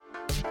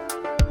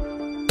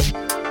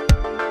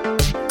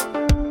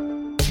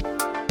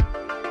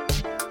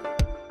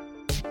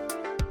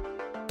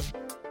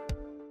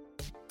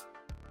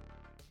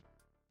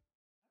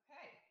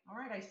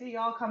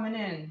all coming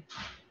in.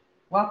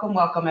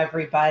 Welcome,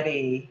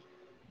 everybody.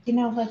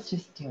 Let's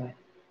just do it.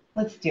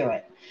 Let's do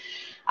it.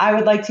 I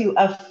would like to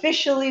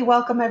officially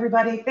welcome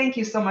everybody. Thank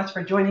you so much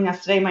for joining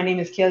us today. My name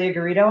is Kelia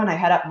Garrido, and I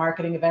head up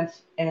marketing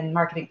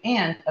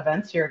and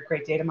events here at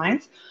Great Data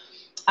Minds.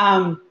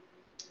 A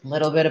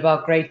little bit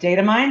about Great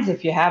Data Minds.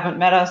 If you haven't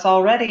met us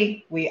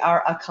already, we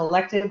are a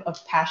collective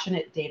of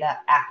passionate data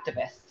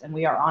activists, and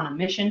we are on a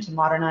mission to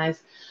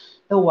modernize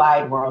the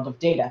wide world of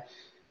data,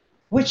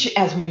 which,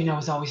 as we know,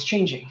 is always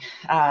changing.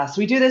 So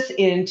we do this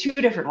in two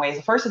different ways.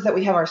 The first is that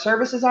we have our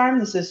services arm.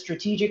 This is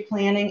strategic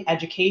planning,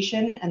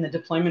 education, and the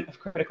deployment of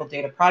critical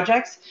data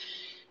projects.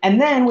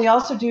 And then we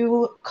also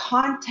do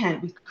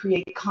content. We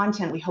create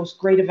content. We host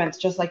great events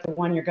just like the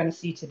one you're going to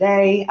see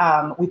today.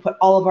 We put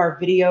all of our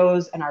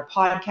videos and our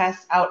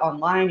podcasts out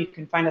online. You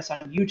can find us on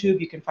YouTube.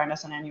 You can find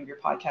us on any of your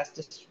podcast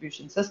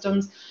distribution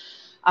systems.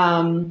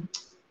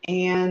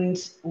 And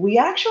we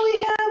actually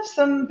have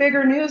some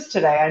bigger news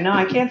today. I know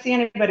I can't see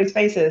anybody's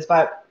faces,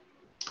 but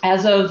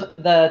as of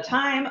the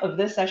time of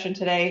this session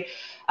today,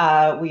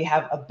 we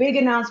have a big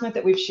announcement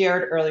that we've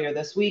shared earlier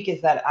this week is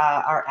that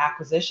our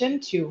acquisition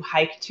to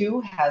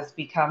Hike2 has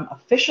become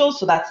official.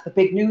 So that's the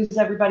big news,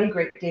 everybody.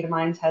 Great Data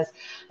Minds has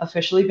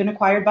officially been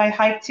acquired by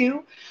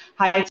Hike2.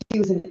 Hike2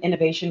 is an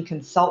innovation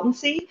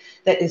consultancy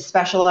that is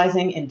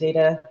specializing in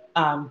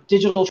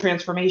digital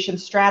transformation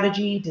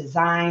strategy,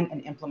 design,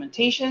 and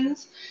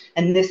implementations.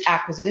 And this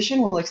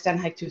acquisition will extend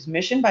Hike2's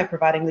mission by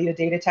providing leading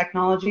data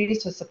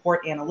technologies to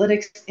support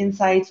analytics,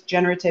 insights,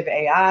 generative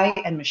AI,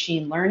 and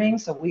machine learning.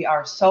 So we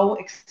are so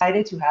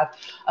excited to have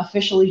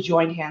officially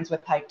joined hands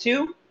with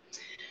Hike2.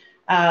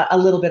 A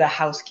little bit of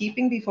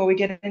housekeeping before we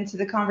get into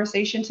the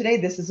conversation today.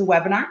 This is a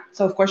webinar,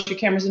 so of course your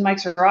cameras and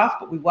mics are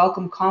off, but we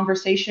welcome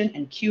conversation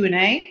and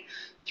Q&A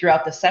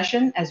throughout the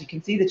session. As you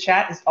can see, the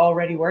chat is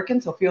already working,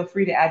 so feel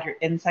free to add your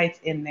insights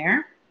in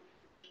there.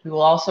 We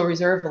will also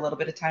reserve a little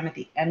bit of time at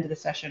the end of the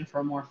session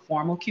for a more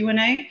formal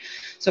Q&A.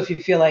 So if you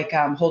feel like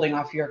holding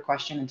off your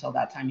question until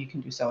that time, you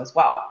can do so as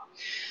well.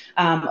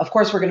 Of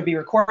course, we're going to be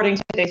recording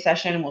today's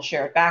session, and we'll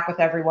share it back with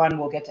everyone.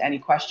 We'll get to any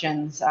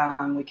questions.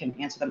 We can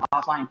answer them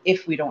offline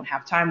if we don't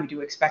have time. We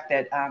do expect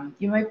that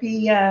you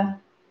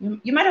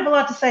might have a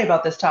lot to say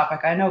about this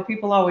topic. I know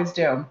people always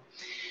do.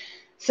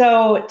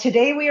 So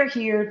today we are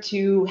here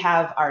to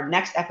have our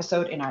next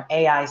episode in our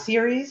AI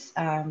series,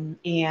 and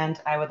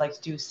I would like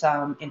to do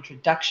some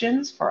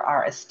introductions for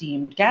our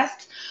esteemed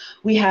guests.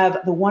 We have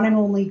the one and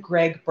only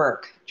Greg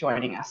Burke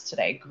joining us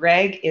today.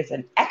 Greg is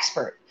an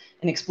expert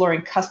in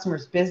exploring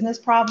customers' business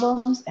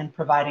problems and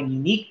providing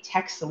unique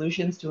tech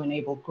solutions to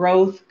enable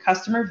growth,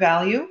 customer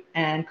value,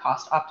 and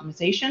cost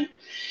optimization.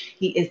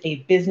 He is a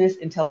business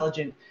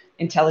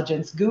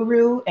intelligence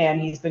guru,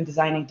 and he's been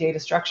designing data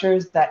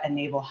structures that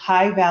enable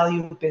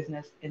high-value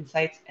business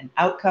insights and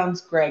outcomes.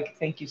 Greg,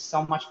 thank you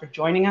so much for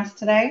joining us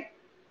today.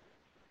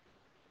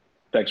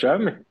 Thanks for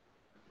having me.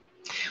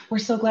 We're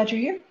so glad you're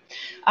here.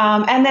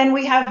 And then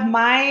we have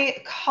my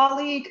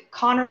colleague,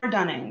 Connor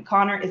Dunning.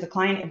 Connor is a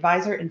client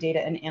advisor in data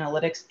and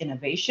analytics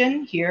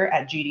innovation here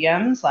at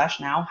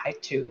GDM/now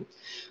Hike2.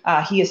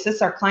 He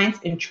assists our clients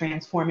in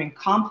transforming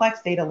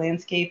complex data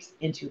landscapes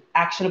into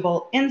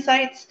actionable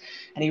insights,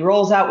 and he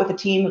rolls out with a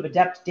team of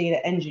adept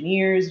data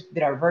engineers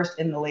that are versed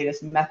in the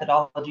latest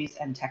methodologies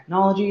and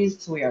technologies.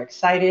 So we are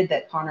excited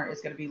that Connor is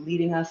going to be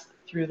leading us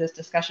through this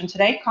discussion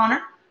today.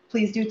 Connor,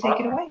 please do take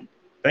it away.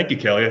 Thank you,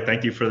 Kelia.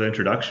 Thank you for the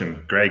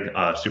introduction. Greg,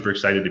 super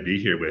excited to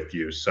be here with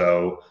you.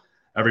 So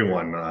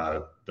everyone,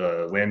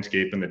 the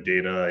landscape in the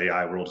data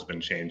AI world has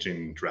been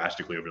changing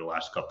drastically over the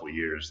last couple of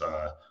years.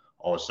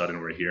 All of a sudden,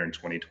 we're here in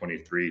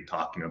 2023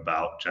 talking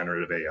about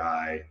generative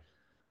AI,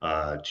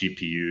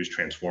 GPUs,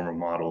 transformer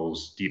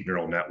models, deep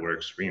neural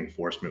networks,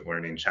 reinforcement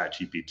learning,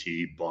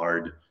 ChatGPT,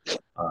 BARD.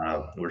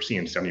 We're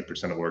seeing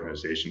 70% of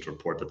organizations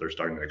report that they're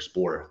starting to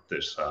explore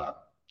this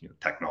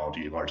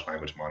technology, large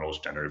language models,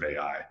 generative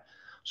AI.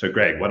 So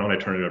Greg, why don't I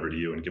turn it over to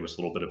you and give us a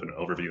little bit of an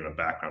overview and a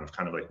background of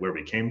kind of like where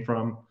we came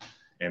from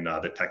and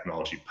the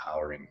technology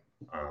powering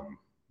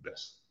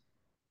this.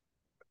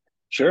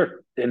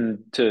 Sure. And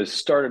to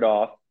start it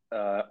off,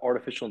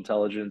 artificial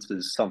intelligence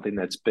is something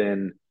that's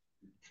been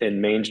in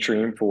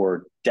mainstream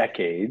for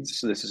decades.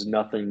 So this is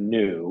nothing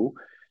new.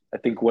 I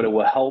think what it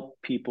will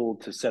help people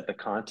to set the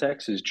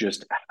context is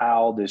just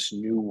how this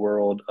new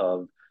world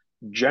of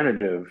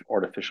generative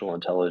artificial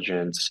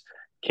intelligence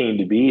came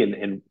to be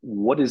and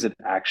what does it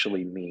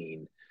actually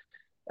mean.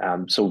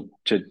 So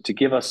to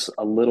give us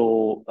a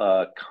little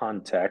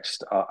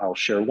context, I'll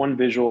share one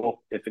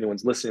visual. If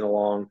anyone's listening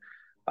along,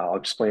 I'll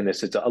explain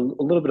this. It's a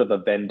little bit of a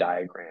Venn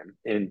diagram.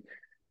 And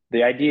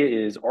the idea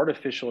is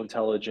artificial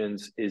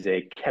intelligence is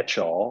a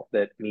catch-all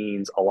that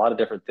means a lot of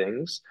different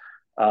things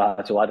to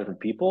a lot of different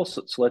people.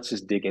 So let's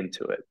just dig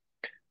into it.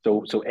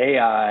 So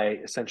AI,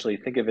 essentially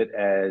think of it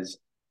as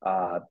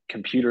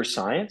computer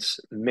science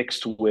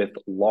mixed with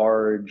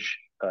large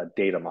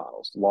data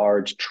models,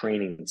 large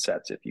training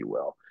sets, if you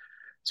will.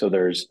 So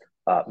there's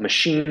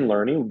machine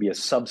learning would be a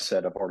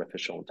subset of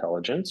artificial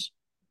intelligence.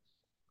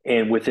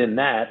 And within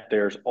that,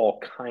 there's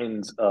all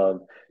kinds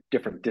of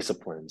different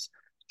disciplines.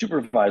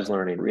 supervised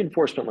learning,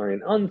 reinforcement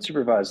learning,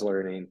 unsupervised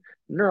learning,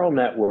 neural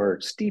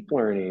networks, deep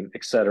learning,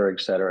 et cetera, et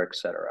cetera, et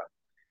cetera.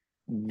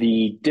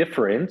 The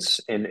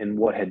difference in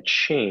what had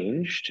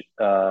changed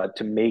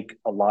to make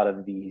a lot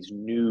of these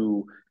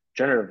new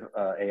generative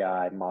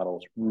AI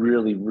models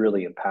really,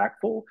 really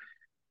impactful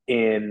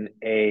in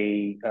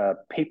a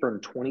paper in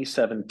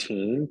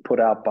 2017 put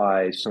out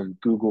by some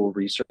Google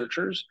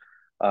researchers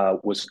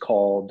was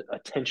called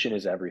Attention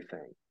is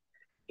Everything.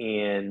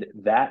 And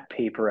that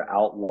paper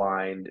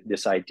outlined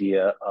this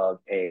idea of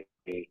a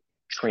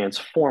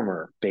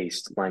transformer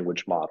based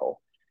language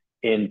model.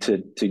 And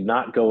to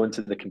not go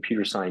into the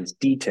computer science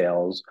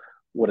details,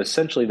 what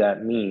essentially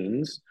that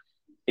means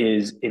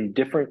is in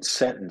different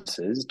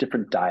sentences,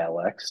 different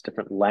dialects,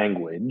 different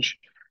language,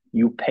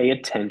 you pay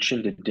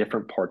attention to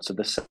different parts of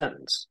the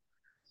sentence.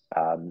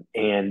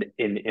 And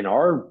in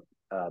our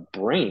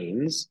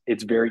brains,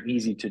 it's very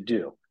easy to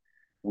do.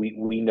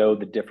 We know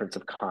the difference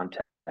of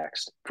context.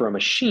 For a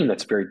machine,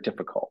 that's very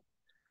difficult.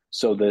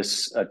 So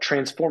this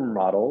transformer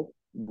model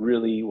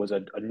really was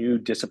a new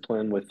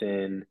discipline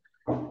within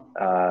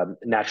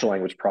natural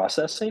language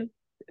processing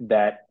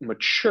that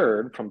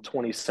matured from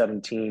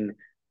 2017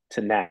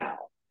 to now.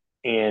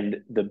 And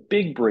the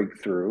big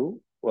breakthrough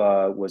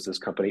was this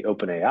company,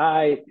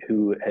 OpenAI,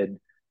 who had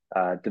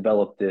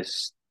developed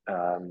this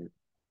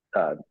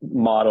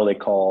model they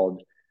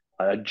called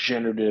a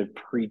generative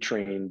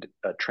pre-trained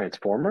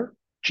transformer,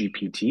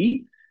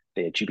 GPT.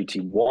 They had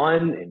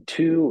GPT-1 and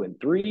 2 and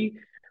 3.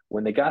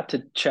 When they got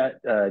to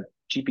chat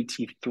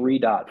GPT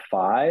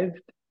 3.5,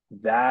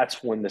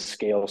 that's when the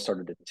scale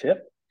started to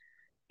tip.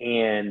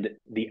 And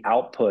the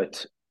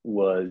output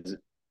was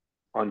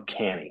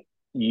uncanny.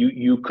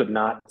 You could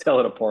not tell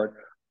it apart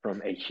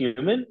from a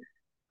human.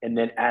 And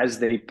then as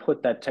they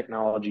put that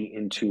technology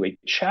into a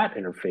chat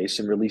interface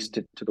and released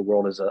it to the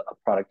world as a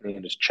product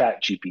named as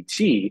Chat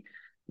GPT,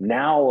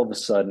 now all of a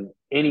sudden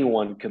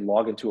anyone can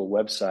log into a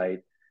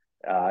website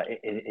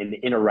and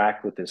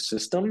interact with this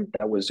system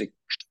that was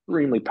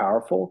extremely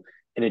powerful.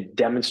 And it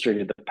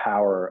demonstrated the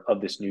power of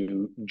this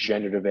new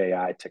generative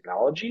AI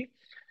technology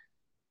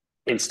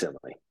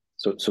instantly.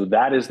 So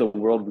that is the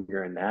world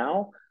we're in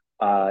now.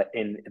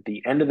 And at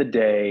the end of the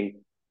day,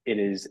 it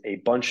is a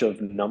bunch of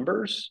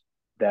numbers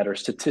that are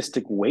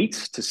statistic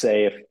weights to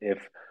say if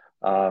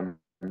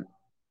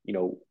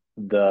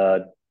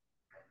the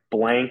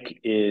blank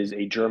is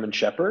a German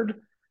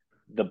Shepherd,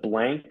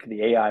 the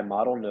AI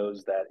model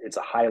knows that it's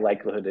a high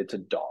likelihood it's a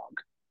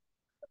dog.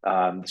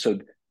 So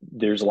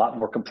there's a lot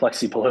more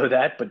complexity below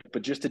that,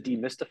 but just to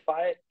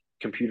demystify it,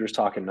 computers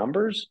talking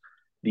numbers.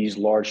 These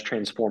large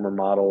transformer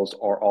models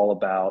are all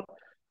about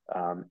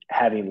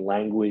having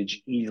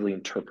language easily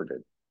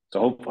interpreted.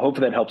 So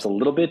hopefully that helps a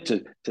little bit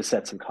to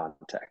set some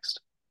context.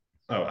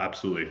 Oh,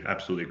 absolutely.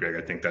 Absolutely, Greg.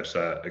 I think that's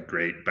a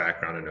great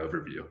background and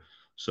overview.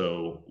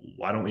 So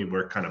why don't we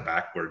work kind of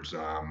backwards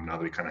now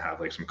that we kind of have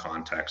like some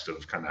context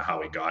of kind of how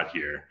we got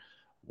here?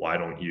 Why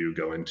don't you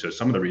go into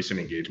some of the recent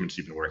engagements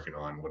you've been working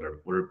on? What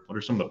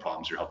are some of the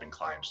problems you're helping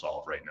clients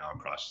solve right now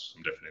across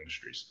some different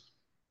industries?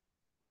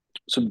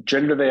 So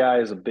generative AI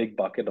is a big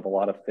bucket of a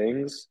lot of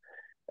things.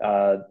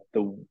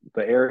 The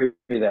area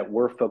that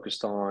we're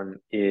focused on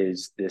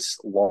is this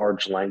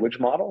large language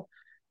model.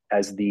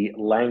 As the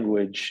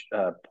language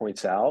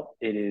points out,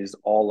 it is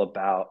all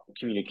about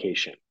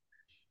communication.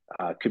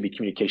 It could be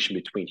communication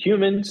between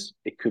humans.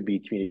 It could be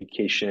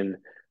communication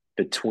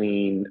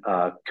between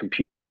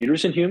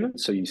computers and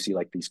humans. So you see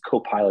like these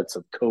co-pilots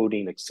of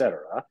coding, et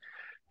cetera.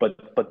 But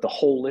the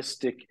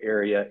holistic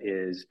area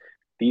is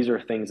these are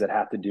things that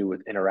have to do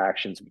with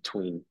interactions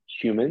between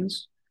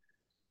humans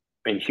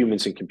and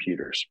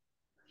computers.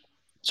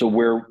 So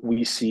where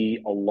we see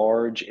a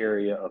large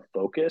area of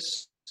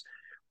focus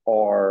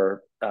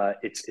are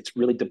it's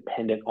really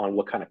dependent on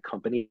what kind of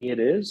company it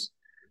is.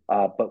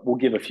 But we'll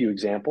give a few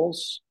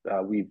examples.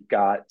 We've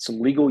got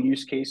some legal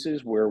use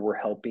cases where we're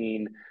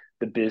helping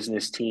the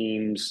business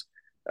teams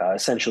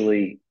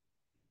essentially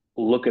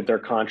look at their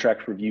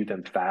contract, review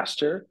them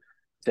faster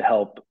to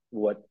help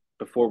what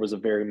before was a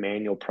very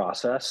manual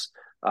process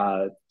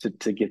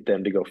to get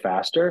them to go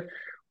faster.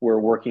 We're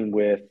working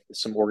with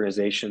some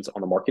organizations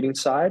on the marketing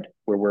side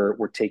where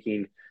we're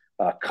taking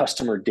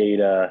customer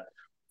data,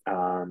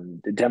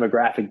 the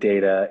demographic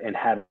data, and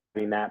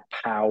having that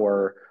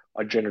power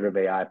a generative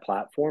AI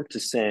platform to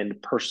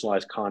send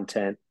personalized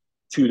content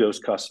to those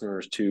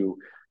customers to,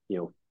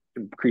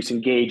 increase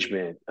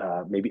engagement,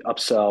 maybe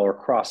upsell or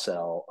cross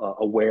sell,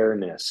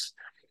 awareness.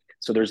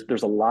 So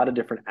there's a lot of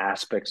different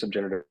aspects of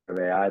generative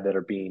AI that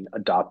are being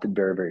adopted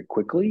very, very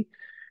quickly,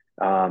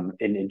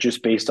 and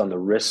just based on the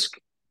risk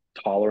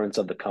tolerance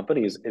of the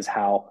company is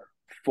how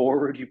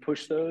forward you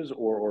push those,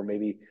 or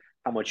maybe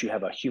how much you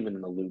have a human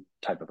in the loop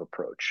type of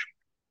approach.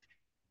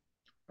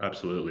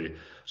 Absolutely.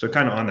 So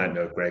kind of on that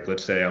note, Greg,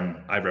 let's say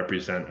I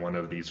represent one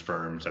of these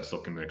firms that's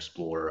looking to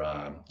explore,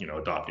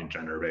 adopting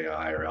generative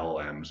AI or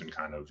LLMs and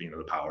kind of,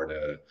 the power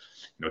to,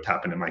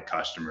 tap into my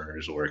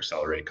customers or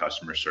accelerate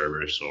customer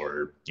service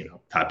or,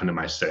 tap into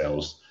my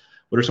sales.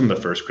 What are some of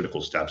the first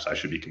critical steps I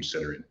should be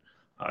considering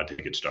to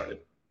get started?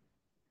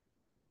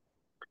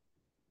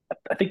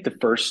 I think the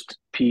first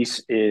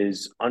piece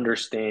is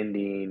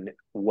understanding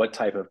what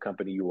type of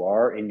company you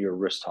are and your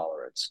risk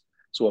tolerance.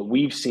 So what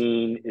we've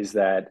seen is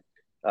that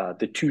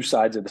the two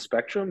sides of the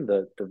spectrum,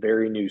 the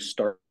very new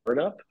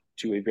startup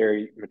to a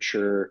very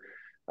mature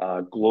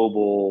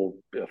global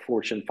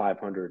Fortune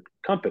 500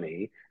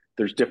 company,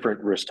 there's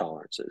different risk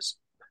tolerances.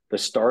 The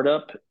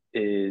startup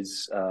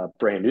is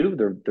brand new;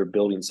 they're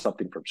building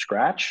something from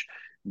scratch.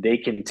 They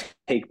can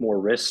take more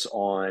risks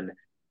on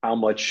how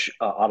much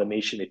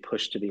automation they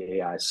push to the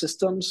AI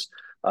systems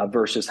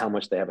versus how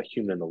much they have a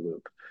human in the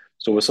loop.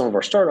 So with some of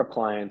our startup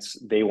clients,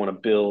 they want to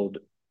build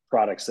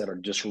products that are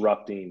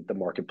disrupting the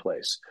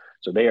marketplace.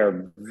 So they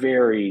are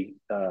very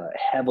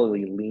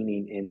heavily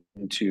leaning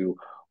into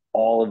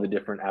all of the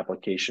different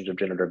applications of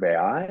generative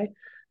AI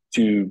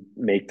to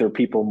make their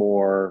people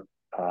more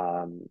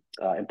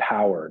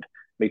empowered,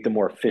 make them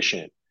more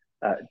efficient,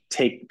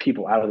 take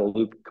people out of the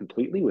loop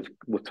completely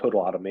with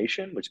total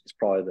automation, which is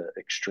probably the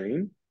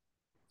extreme.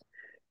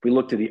 If we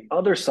look to the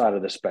other side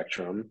of the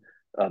spectrum,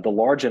 the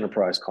large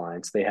enterprise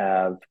clients, they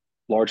have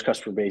large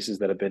customer bases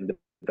that have been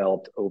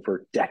developed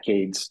over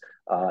decades,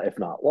 if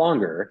not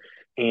longer.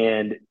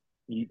 And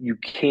you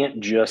can't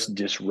just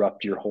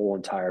disrupt your whole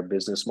entire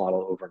business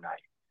model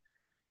overnight.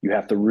 You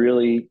have to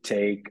really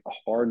take a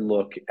hard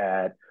look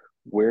at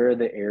where are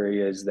the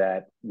areas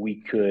that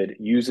we could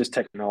use this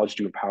technology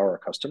to empower our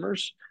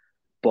customers,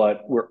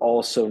 but we're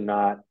also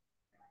not,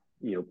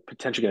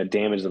 potentially going to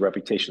damage the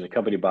reputation of the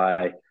company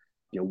by,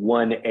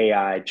 one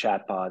AI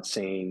chatbot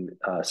saying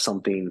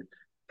something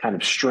kind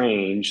of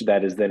strange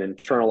that is then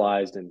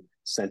internalized and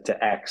sent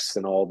to X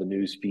and all the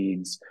news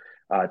feeds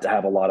to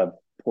have a lot of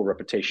poor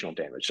reputational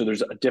damage. So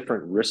there's a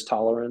different risk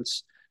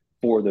tolerance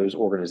for those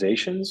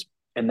organizations,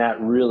 and that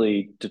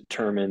really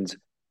determines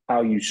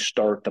how you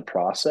start the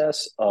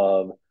process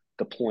of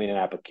deploying an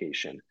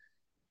application.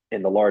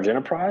 In the large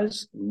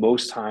enterprise,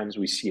 most times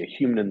we see a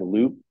human in the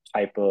loop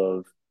type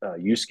of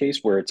use case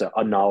where it's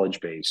a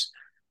knowledge base,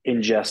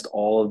 ingest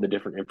all of the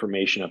different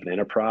information of an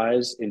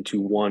enterprise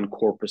into one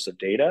corpus of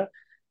data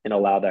and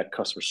allow that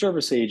customer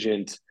service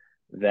agent,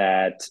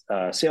 that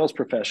sales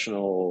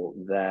professional,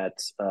 that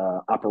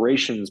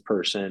operations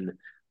person,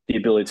 the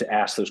ability to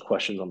ask those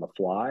questions on the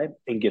fly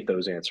and get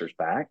those answers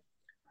back.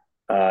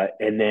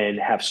 And then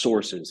have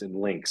sources and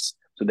links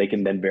so they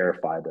can then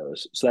verify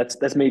those. So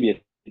that's maybe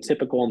a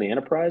typical in the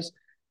enterprise.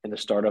 In the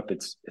startup,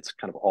 it's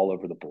kind of all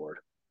over the board.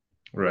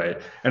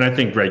 Right. And I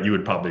think, Greg, you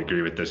would probably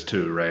agree with this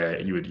too,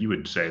 right? You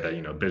would say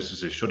that,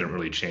 businesses shouldn't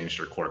really change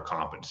their core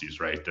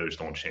competencies, right? Those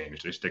don't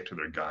change. They stick to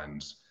their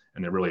guns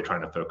and they're really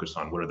trying to focus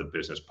on what are the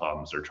business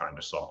problems they're trying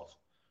to solve.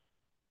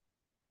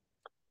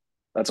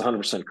 That's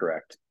 100%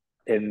 correct.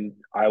 And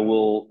I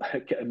will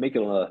make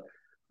it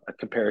a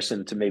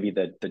comparison to maybe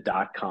the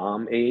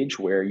dot-com age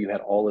where you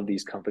had all of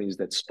these companies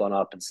that spun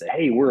up and say,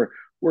 hey, we're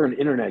an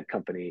internet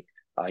company.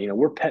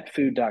 We're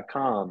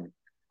petfood.com.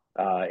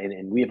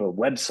 And we have a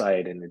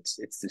website and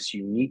it's this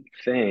unique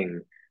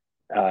thing.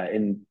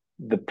 And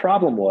the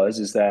problem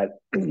is that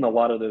a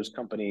lot of those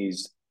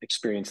companies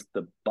experienced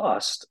the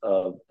bust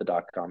of the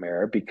dot-com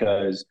era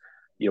because,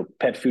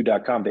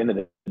 petfood.com, at the end of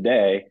the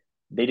day,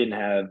 they didn't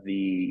have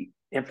the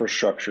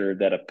infrastructure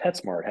that a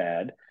PetSmart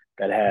had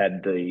that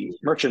had the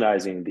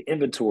merchandising, the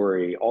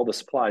inventory, all the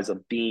supplies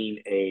of being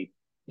a,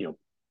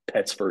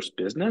 pets first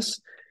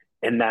business.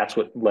 And that's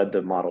what led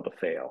the model to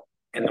fail.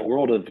 In the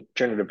world of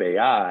generative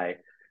AI,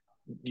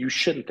 you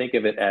shouldn't think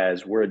of it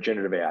as we're a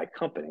generative AI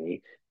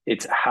company.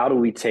 It's how do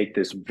we take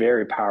this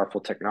very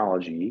powerful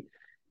technology,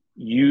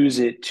 use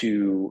it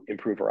to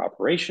improve our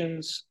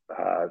operations,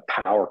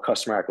 power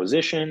customer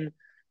acquisition,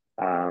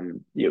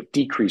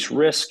 decrease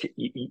risk.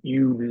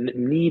 You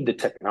need the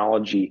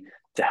technology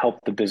to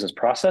help the business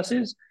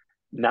processes,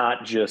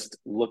 not just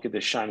look at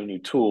this shiny new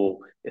tool.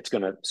 It's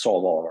going to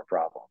solve all of our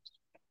problems.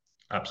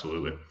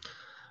 Absolutely.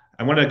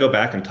 I want to go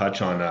back and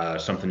touch on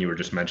something you were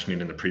just mentioning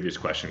in the previous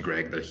question,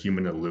 Greg, the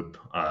human in the loop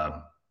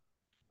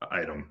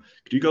item.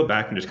 Could you go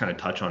back and just kind of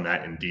touch on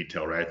that in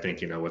detail, right? I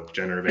think, with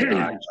generative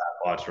AI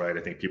chatbots, right,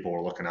 I think people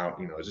were looking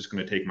out, is this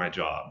going to take my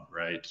job,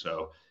 right?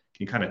 So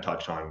can you kind of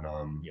touch on,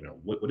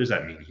 what does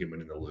that mean,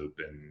 human in the loop,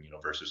 and,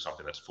 versus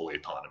something that's fully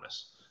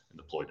autonomous and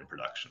deployed in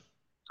production?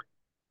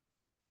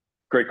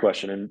 Great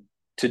question. And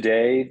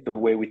today, the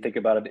way we think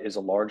about it is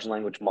a large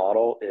language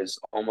model is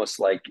almost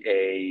like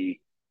a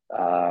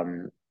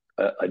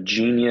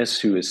genius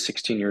who is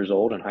 16 years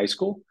old in high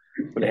school,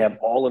 but they have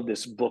all of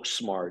this book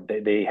smart.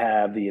 They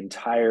have the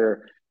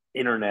entire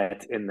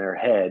internet in their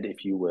head,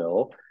 if you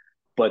will,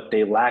 but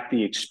they lack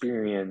the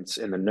experience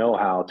and the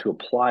know-how to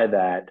apply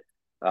that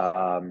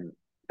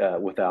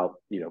without,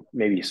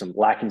 maybe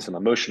lacking some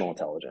emotional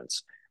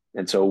intelligence.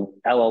 And so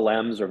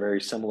LLMs are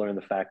very similar in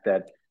the fact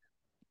that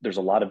there's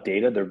a lot of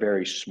data. They're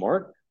very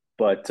smart,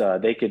 but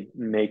they could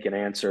make an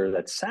answer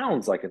that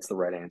sounds like it's the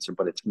right answer,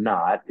 but it's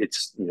not.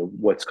 It's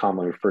what's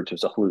commonly referred to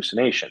as a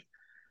hallucination.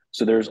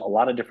 So there's a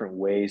lot of different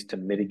ways to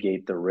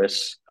mitigate the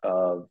risk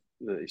of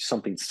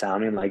something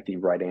sounding like the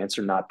right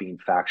answer not being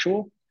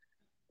factual.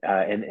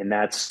 And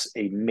that's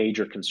a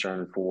major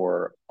concern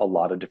for a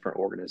lot of different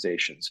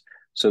organizations.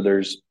 So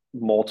there's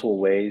multiple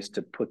ways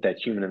to put that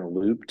human in the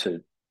loop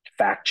to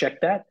fact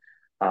check that.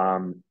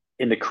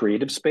 In the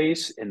creative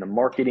space, in the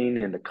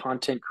marketing, in the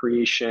content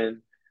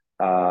creation,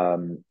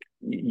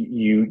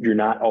 you're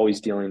not always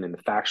dealing in the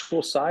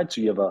factual side,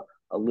 so you have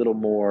a little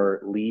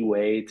more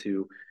leeway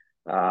to,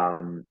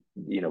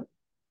 you know,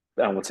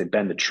 I don't want to say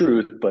bend the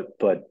truth,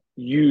 but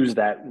use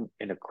that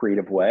in a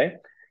creative way.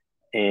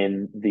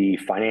 In the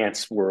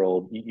finance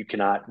world, you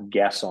cannot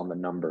guess on the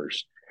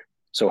numbers.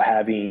 So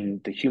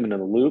having the human in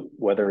the loop,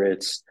 whether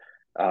it's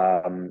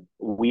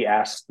we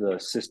ask the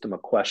system a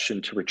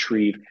question to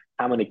retrieve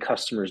how many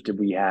customers did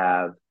we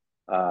have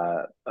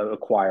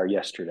acquire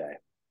yesterday,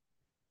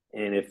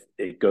 and if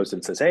it goes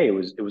and says, hey, it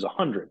was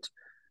 100,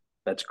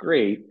 that's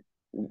great.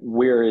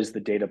 Where is the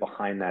data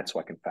behind that so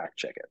I can fact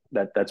check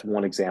it? That's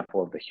one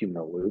example of the human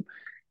in the loop.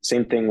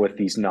 Same thing with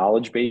these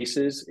knowledge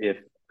bases. If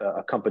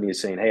a company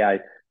is saying, hey,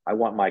 I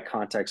want my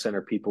contact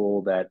center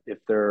people that if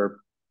they're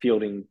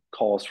fielding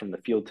calls from the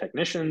field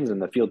technicians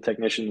and the field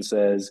technician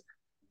says,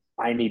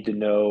 I need to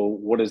know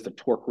what is the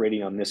torque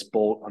rating on this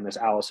bolt on this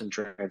Allison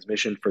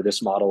transmission for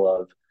this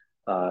model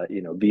of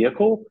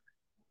vehicle.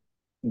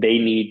 They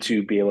need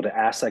to be able to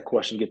ask that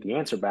question, get the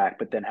answer back,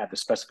 but then have the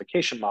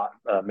specification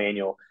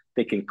manual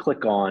they can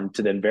click on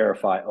to then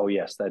verify, oh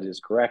yes, that is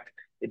correct.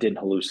 It didn't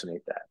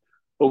hallucinate that.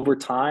 Over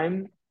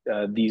time,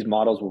 these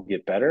models will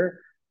get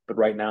better, but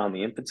right now in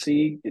the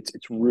infancy, it's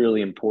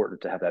really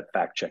important to have that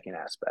fact checking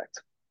aspect.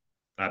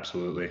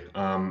 Absolutely.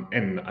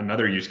 And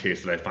another use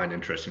case that I find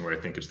interesting, where I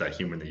think it's that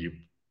human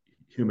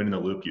in the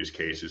loop use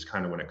case, is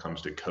kind of when it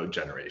comes to code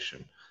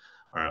generation.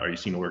 Are you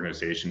seeing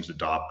organizations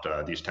adopt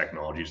these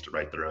technologies to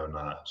write their own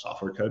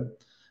software code?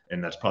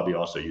 And that's probably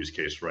also a use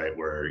case, right,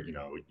 where you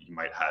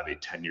might have a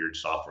tenured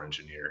software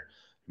engineer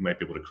who might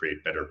be able to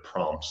create better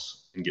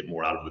prompts and get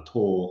more out of the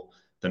tool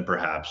than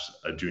perhaps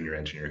a junior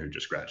engineer who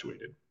just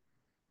graduated.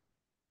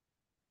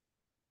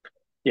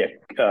 Yeah,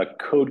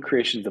 code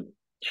creation is a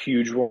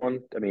huge one.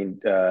 I mean,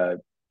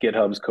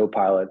 GitHub's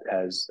Copilot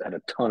has had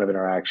a ton of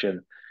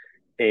interaction,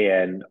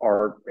 and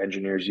our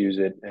engineers use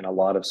it, and a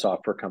lot of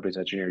software companies'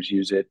 engineers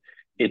use it.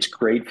 It's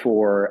great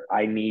for,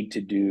 I need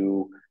to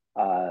do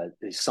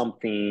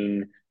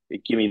something,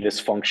 give me this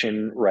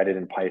function, write it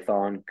in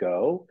Python,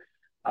 go.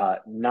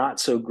 Not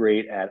so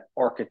great at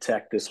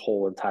architect this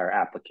whole entire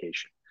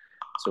application.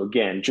 So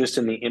again, just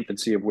in the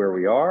infancy of where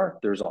we are,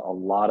 there's a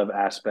lot of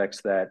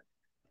aspects that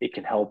it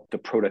can help the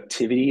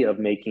productivity of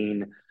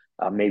making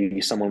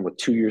maybe someone with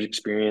 2 years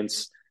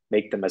experience,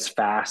 make them as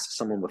fast as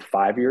someone with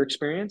 5 year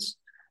experience.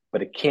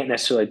 But it can't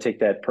necessarily take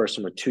that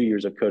person with 2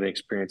 years of coding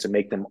experience and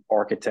make them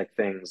architect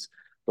things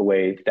the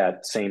way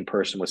that same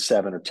person with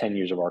 7 or 10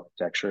 years of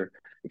architecture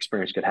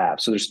experience could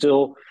have. So there's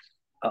still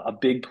a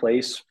big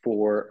place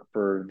for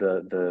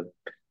the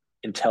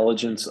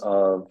intelligence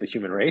of the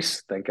human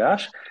race, thank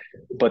gosh.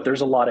 But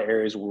there's a lot of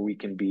areas where we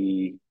can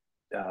be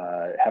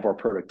have our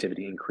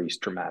productivity increase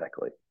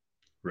dramatically.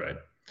 Right.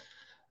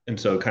 And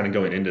so kind of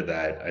going into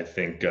that, I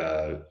think,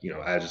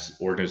 as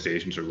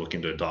organizations are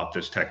looking to adopt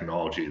this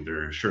technology,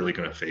 they're surely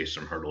going to face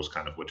some hurdles,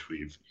 kind of which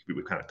we've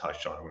kind of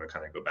touched on. I'm going to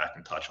kind of go back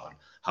and touch on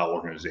how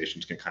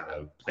organizations can kind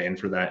of plan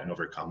for that and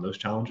overcome those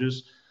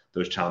challenges.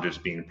 Those challenges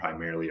being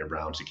primarily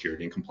around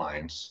security and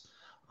compliance.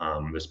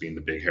 This being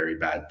the big, hairy,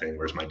 bad thing.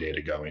 Where's my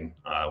data going?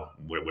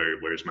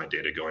 Where's my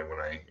data going when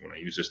I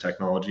use this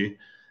technology?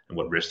 And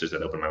what risk does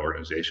that open my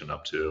organization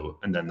up to?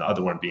 And then the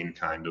other one being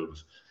kind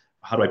of,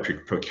 how do I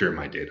procure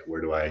my data?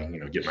 Where do I,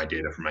 get my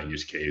data for my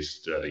use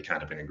case to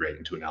kind of integrate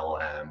into an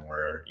LLM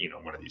or,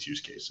 one of these use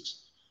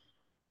cases?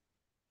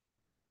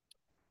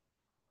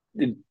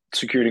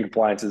 Security and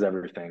compliance is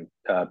everything.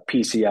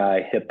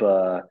 PCI,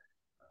 HIPAA,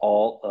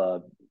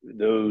 all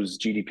those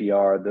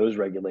GDPR, those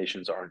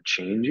regulations aren't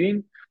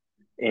changing.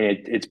 And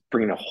it's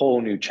bringing a whole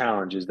new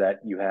challenge, is that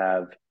you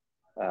have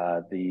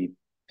the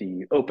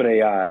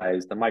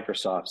OpenAIs, the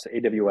Microsofts,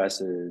 the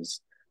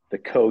AWSs, the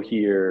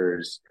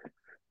Coheres,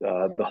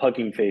 the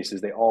Hugging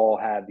Faces. They all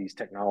have these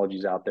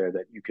technologies out there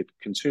that you could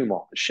consume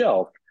off the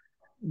shelf.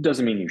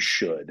 Doesn't mean you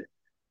should.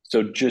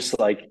 So just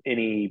like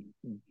any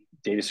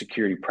data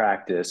security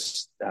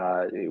practice,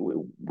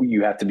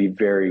 you have to be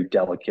very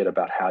delicate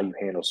about how you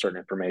handle certain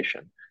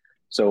information.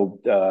 So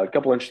a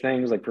couple interesting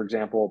things, like for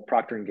example,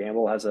 Procter and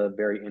Gamble has a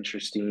very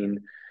interesting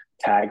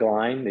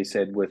tagline. They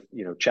said with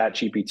Chat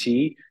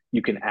GPT,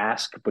 you can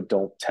ask but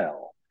don't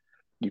tell.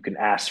 You can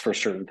ask for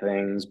certain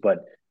things,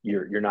 but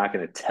you're not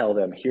going to tell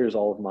them, here's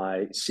all of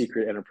my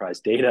secret enterprise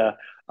data.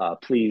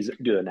 Please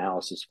do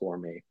analysis for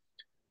me.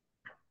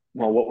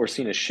 Well, what we're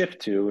seeing a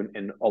shift to,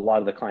 and a lot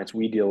of the clients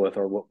we deal with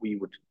are what we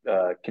would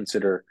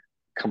consider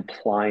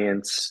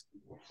compliance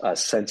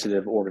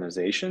sensitive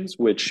organizations,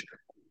 which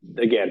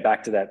again,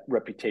 back to that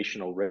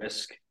reputational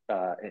risk,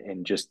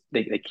 and just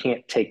they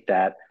can't take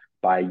that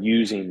by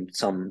using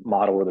some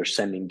model where they're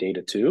sending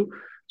data to.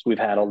 So we've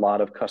had a lot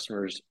of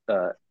customers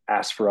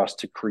ask for us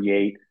to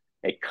create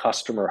a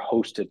customer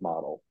hosted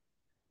model.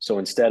 So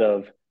instead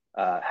of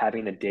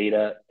having the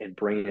data and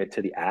bringing it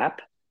to the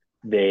app,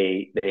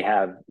 they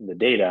have the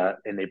data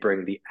and they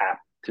bring the app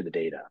to the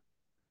data.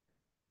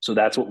 So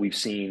that's what we've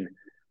seen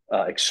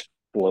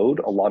explode.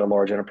 A lot of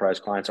large enterprise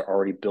clients are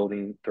already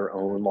building their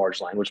own large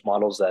language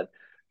models that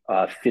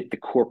fit the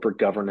corporate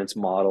governance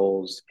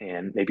models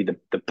and maybe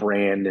the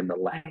brand and the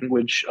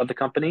language of the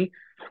company,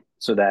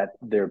 so that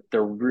they're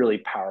really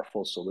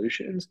powerful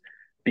solutions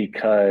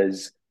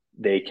because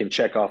they can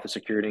check off the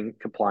security and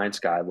compliance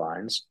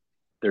guidelines.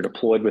 They're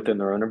deployed within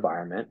their own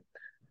environment.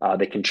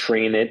 They can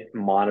train it,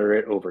 monitor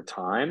it over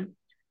time,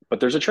 but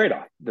there's a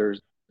trade-off.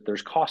 There's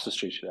cost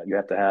associated with that. You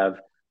have to have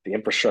the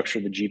infrastructure,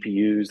 the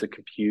GPUs, the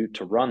compute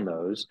to run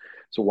those.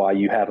 So while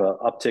you have an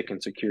uptick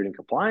in security and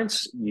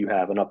compliance, you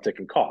have an uptick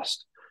in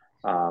cost.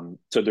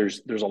 So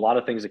there's a lot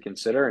of things to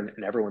consider,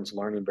 and everyone's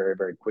learning very,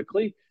 very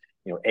quickly.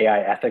 AI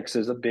ethics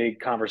is a big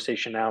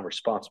conversation now,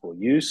 responsible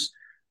use.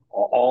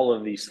 All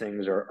of these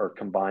things are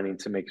combining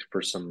to make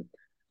for some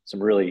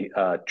really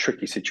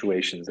tricky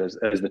situations,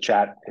 as the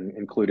chat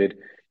included.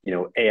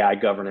 AI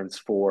governance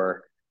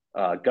for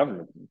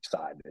government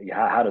side.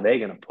 How are they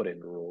going to put in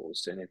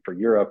rules, and for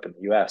Europe and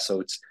the US? So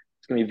it's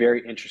going to be a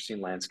very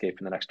interesting landscape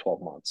in the next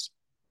 12 months.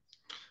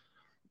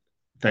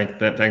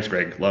 Thanks,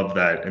 Greg. Love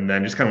that. And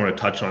then just kind of want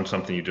to touch on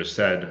something you just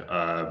said.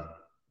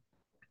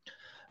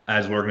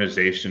 As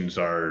organizations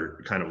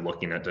are kind of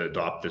looking at to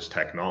adopt this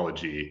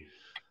technology,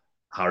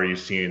 how are you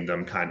seeing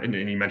them and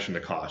you mentioned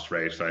the cost,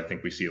 right? So I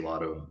think we see a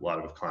lot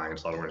of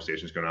clients, a lot of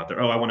organizations going out there,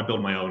 oh, I want to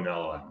build my own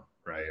LLM,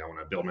 right? I want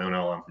to build my own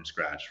LLM from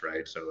scratch,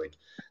 right? So like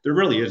there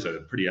really is a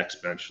pretty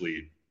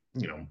exponentially,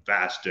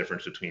 vast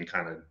difference between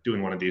kind of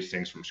doing one of these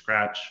things from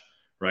scratch,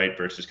 right?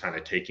 Versus kind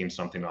of taking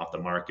something off the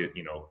market,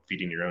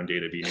 feeding your own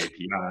data via an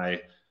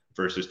API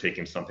versus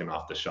taking something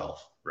off the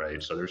shelf,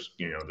 right? So there's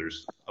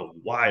a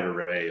wide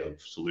array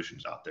of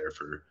solutions out there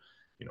for,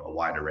 a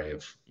wide array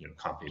of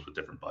companies with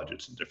different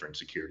budgets and different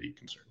security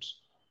concerns.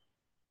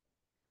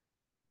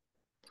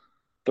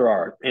 There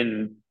are,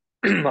 and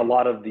a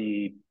lot of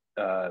the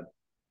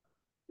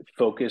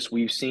focus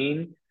we've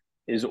seen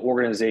is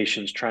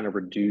organizations trying to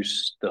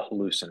reduce the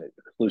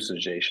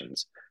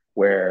hallucinations,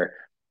 where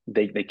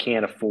they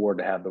can't afford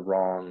to have the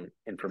wrong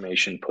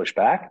information pushed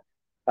back.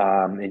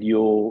 And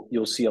you'll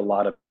see a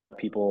lot of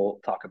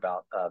people talk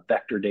about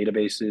vector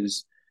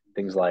databases,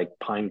 things like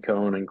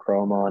Pinecone and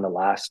Chroma and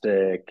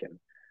Elastic and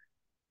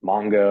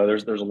Mongo.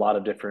 There's a lot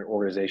of different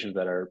organizations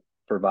that are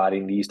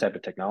providing these type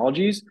of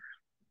technologies,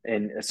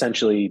 and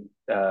essentially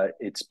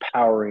it's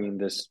powering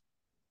this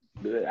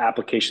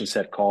application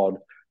set called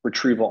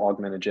retrieval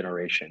augmented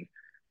generation,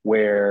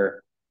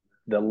 where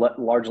the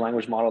large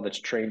language model that's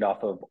trained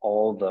off of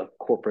all the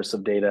corpus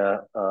of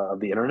data of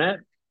the internet.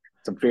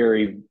 It's a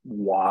very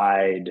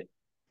wide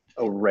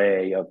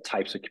array of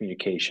types of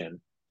communication,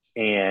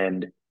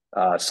 and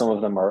some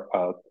of them are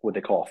what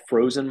they call a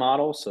frozen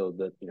model. So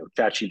that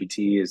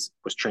ChatGPT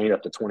was trained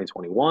up to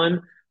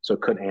 2021, so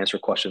it couldn't answer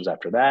questions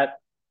after that.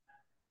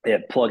 They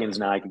have plugins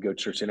now. You could go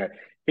search internet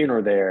here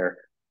or there.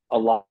 A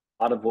lot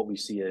of what we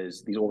see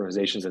is these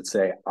organizations that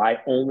say, I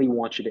only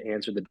want you to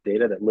answer the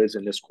data that lives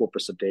in this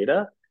corpus of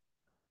data.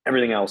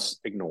 Everything else,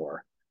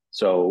 ignore.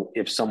 So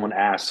if someone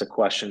asks a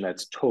question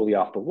that's totally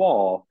off the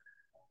wall,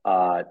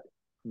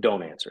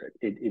 don't answer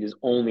it. It is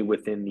only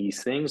within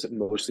these things that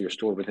mostly are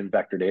stored within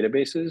vector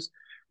databases,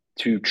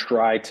 to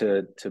try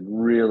to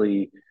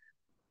really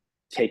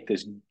take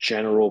this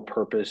general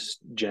purpose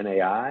Gen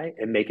AI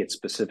and make it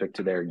specific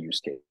to their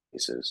use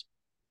cases.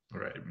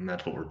 Right. And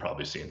that's what we're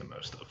probably seeing the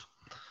most of.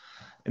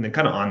 And then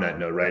kind of on that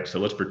note, right? So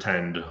let's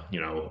pretend,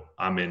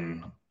 I'm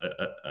in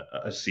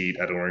a seat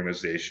at an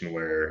organization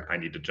where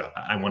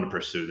I want to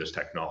pursue this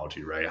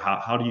technology, right?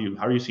 How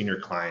are you seeing your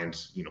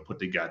clients, put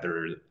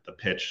together the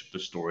pitch, the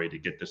story to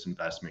get this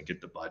investment, get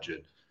the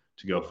budget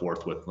to go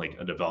forth with like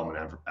a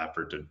development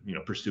effort to,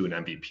 pursue an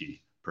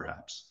MVP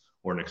perhaps,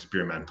 or an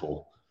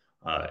experimental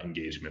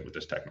engagement with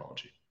this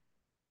technology?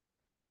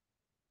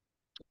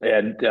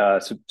 And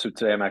so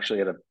today I'm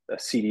actually at a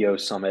CDO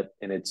summit,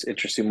 and it's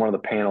interesting. One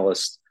of the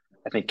panelists,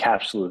 I think,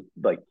 capsulated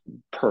like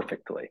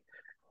perfectly,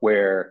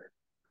 where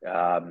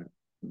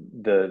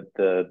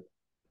the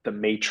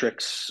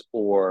matrix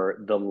or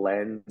the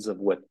lens of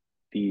what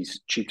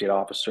these chief data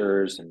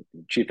officers and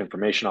chief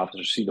information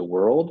officers see the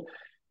world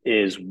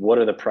is, what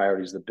are the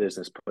priorities the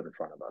business put in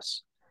front of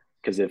us?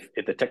 Because if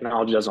the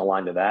technology doesn't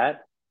align to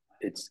that,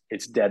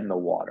 it's dead in the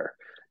water.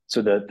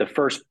 So the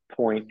first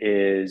point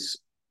is,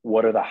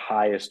 what are the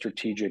highest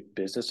strategic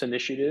business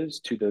initiatives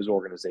to those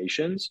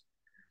organizations?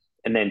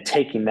 And then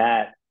taking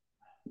that,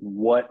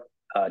 what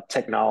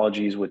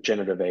technologies with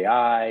generative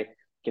AI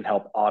can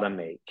help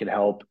automate, can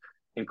help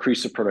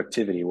increase the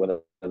productivity, whether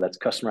that's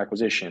customer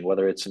acquisition,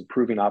 whether it's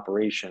improving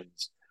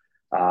operations,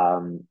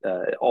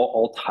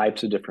 all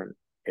types of different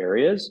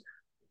areas.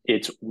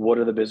 It's, what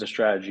are the business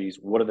strategies?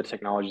 What are the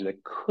technologies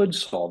that could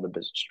solve the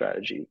business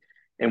strategy?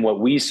 And what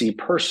we see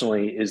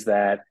personally is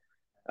that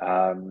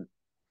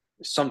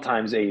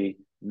sometimes a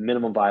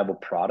minimum viable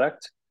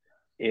product,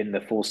 in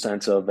the full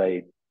sense of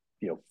a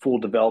full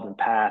development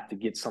path to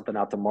get something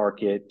out the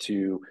market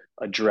to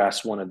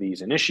address one of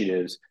these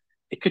initiatives,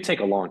 it could take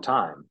a long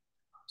time.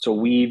 So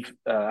we've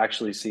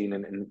actually seen,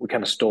 and we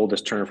kind of stole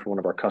this term from one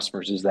of our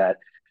customers, is that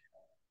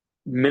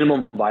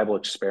minimum viable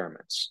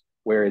experiments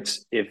where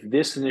it's if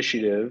this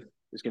initiative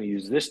is going to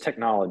use this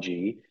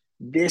technology,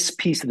 this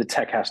piece of the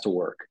tech has to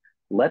work.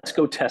 Let's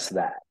go test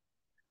that.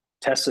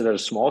 Test it at a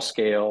small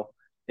scale.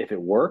 If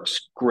it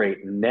works,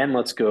 great. And then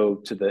let's go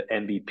to the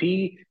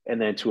MVP and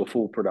then to a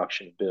full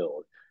production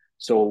build.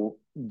 So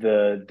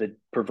the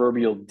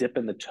proverbial dip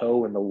in the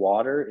toe in the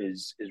water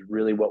is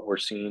really what we're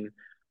seeing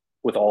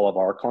with all of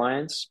our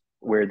clients,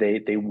 where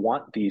they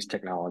want these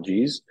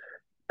technologies,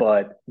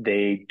 but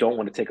they don't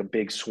want to take a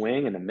big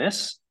swing and a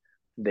miss.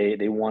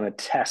 They want to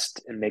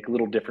test and make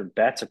little different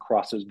bets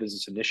across those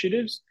business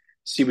initiatives,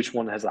 see which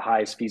one has the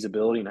highest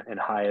feasibility and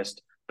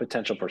highest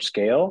potential for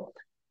scale.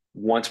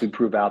 Once we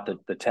prove out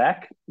the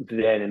tech,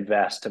 then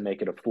invest to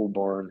make it a full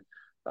born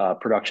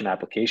production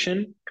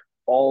application.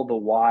 All the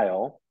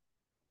while,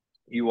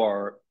 you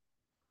are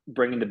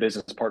bringing the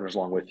business partners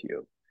along with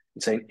you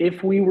and saying,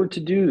 if we were to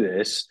do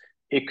this,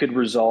 it could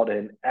result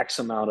in X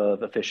amount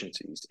of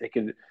efficiencies. It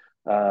could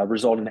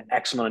result in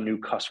X amount of new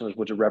customers,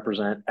 which would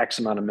represent X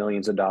amount of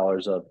millions of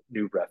dollars of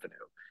new revenue.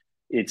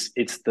 It's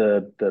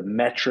the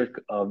metric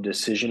of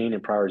decisioning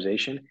and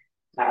prioritization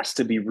has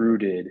to be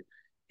rooted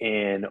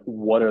in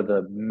what are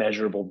the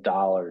measurable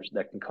dollars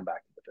that can come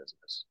back to the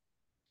business.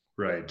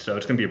 Right. So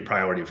it's going to be a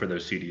priority for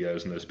those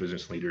CDOs and those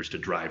business leaders to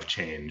drive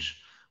change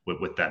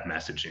with that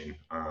messaging.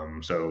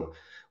 So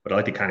what I'd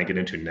like to kind of get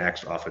into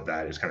next off of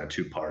that is kind of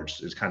two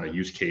parts, is kind of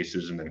use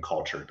cases and then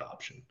culture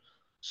adoption.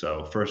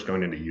 So first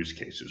going into use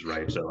cases,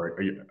 right? So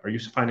are you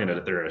finding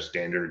that there are a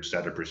standard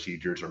set of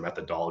procedures or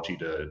methodology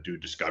to do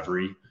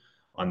discovery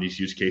on these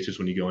use cases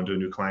when you go into a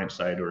new client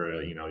site,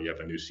 or you have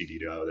a new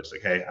CDO that's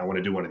like, hey, I want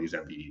to do one of these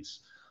MVEs.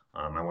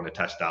 I want to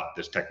test out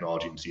this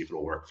technology and see if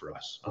it'll work for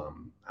us.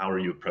 How are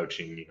you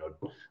approaching,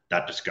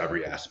 that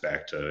discovery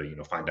aspect to,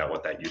 find out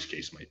what that use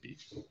case might be?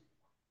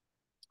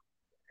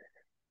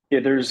 Yeah,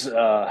 there's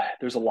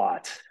a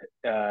lot,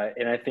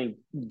 and I think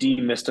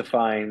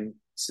demystifying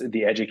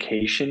the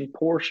education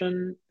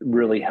portion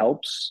really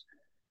helps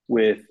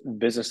with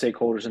business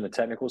stakeholders and the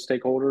technical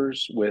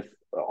stakeholders, with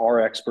our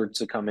experts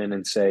to come in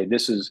and say,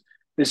 this is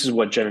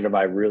what generative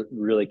AI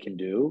really can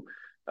do.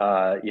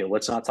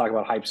 Let's not talk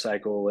about hype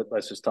cycle.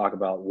 Let's just talk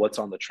about what's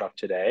on the truck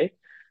today,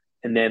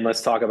 and then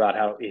let's talk about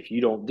how if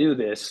you don't do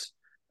this,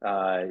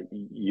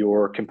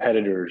 your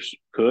competitors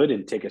could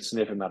and take a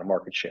significant amount of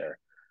market share.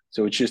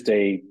 So it's just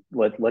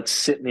let's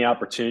sit in the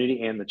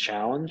opportunity and the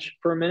challenge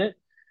for a minute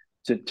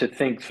to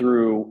think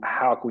through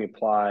how can we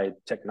apply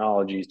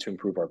technologies to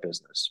improve our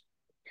business.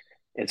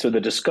 And so the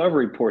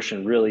discovery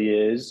portion really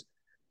is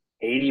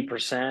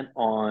 80%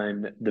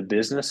 on the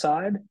business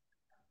side.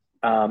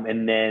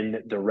 And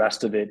then the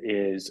rest of it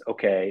is,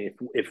 okay,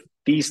 if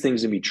these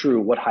things can be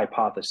true, what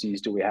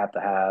hypotheses do we have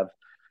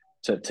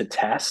to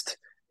test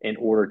in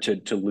order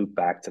to loop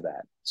back to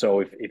that? So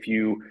if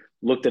you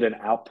looked at an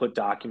output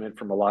document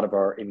from a lot of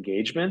our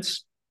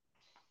engagements,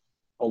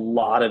 a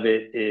lot of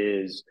it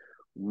is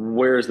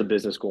where is the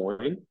business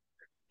going?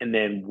 And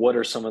then what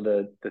are some of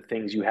the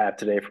things you have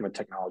today from a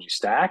technology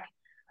stack?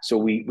 So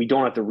we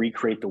don't have to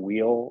recreate the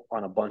wheel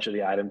on a bunch of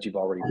the items you've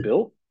already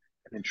built,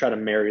 and then try to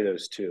marry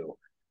those two.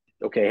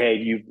 Okay, hey,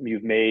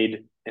 you've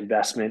made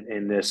investment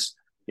in this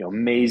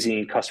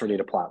amazing customer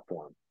data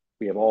platform.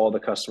 We have all the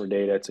customer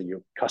data. It's a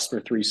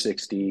customer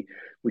 360.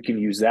 We can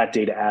use that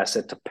data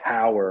asset to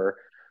power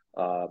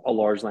a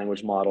large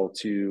language model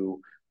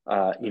to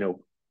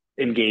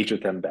engage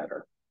with them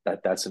better.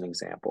 That's an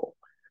example.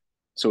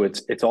 So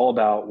it's all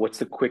about what's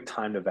the quick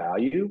time to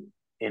value,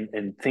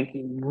 and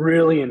thinking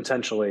really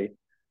intentionally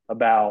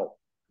about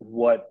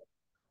what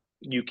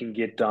you can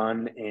get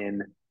done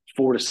in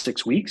 4 to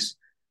 6 weeks,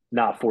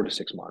 not 4 to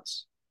 6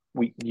 months.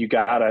 You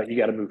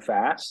gotta move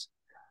fast.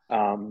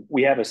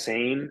 We have a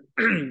saying,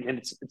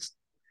 and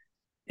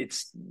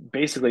it's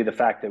basically the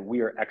fact that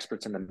we are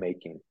experts in the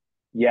making.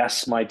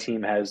 Yes, my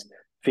team has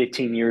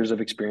 15 years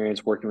of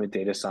experience working with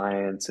data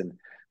science and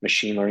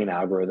machine learning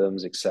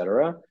algorithms, et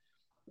cetera.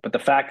 But the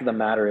fact of the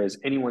matter is,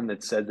 anyone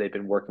that said they've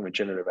been working with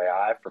generative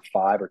AI for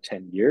 5 or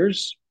 10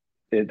 years,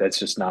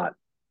 that's not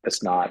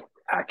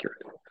accurate.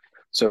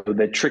 So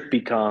the trick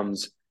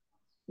becomes,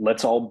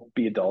 let's all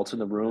be adults in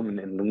the room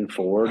and lean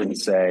forward and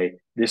say,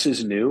 this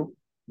is new,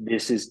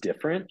 this is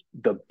different.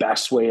 The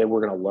best way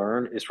we're going to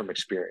learn is from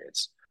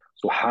experience.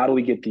 So how do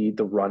we get the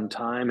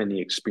runtime and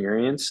the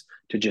experience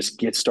to just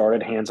get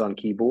started, hands on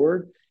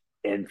keyboard,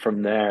 and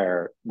from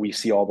there we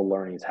see all the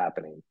learnings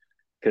happening.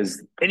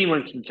 Because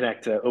anyone can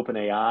connect to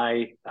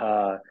OpenAI,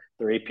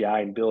 their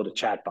API, and build a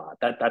chatbot.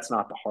 That's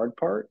not the hard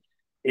part.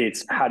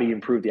 It's how do you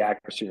improve the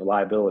accuracy and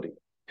reliability?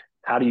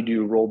 How do you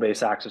do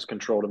role-based access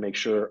control to make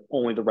sure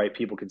only the right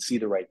people can see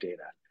the right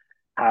data?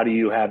 How do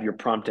you have your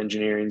prompt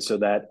engineering so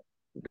that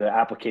the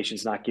application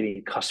is not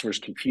getting customers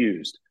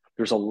confused?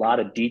 There's a lot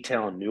of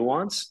detail and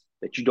nuance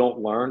that you don't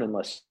learn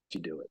unless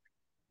you do it.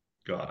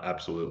 God,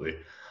 absolutely.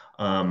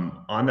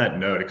 On that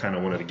note, I kind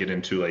of wanted to get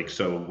into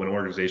so when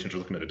organizations are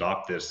looking to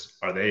adopt this,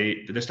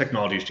 this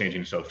technology is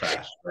changing so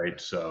fast, right?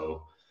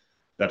 So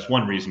that's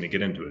one reason to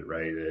get into it,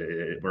 right?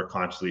 We're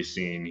constantly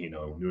seeing,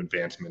 new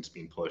advancements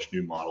being pushed,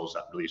 new models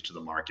that release to the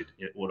market.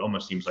 What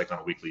almost seems like on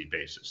a weekly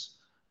basis,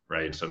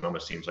 right? So it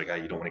almost seems like,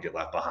 you don't want to get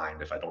left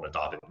behind if I don't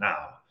adopt it now.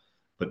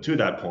 But to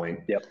that point,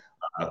 Yep.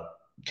 uh,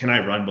 can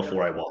I run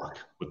before I walk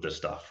with this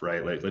stuff,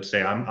 right? Like, let's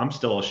say I'm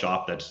still a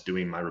shop that's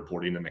doing my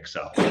reporting in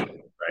Excel,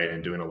 right,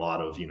 and doing a lot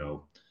of,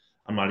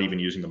 I'm not even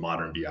using the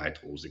modern BI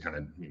tools to kind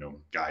of,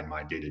 guide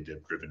my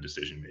data-driven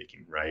decision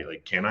making, right?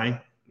 Like, can I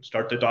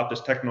start to adopt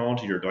this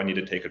technology, or do I need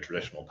to take a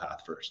traditional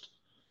path first?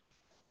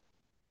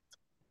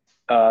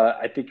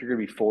 I think you're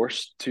going to be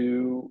forced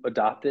to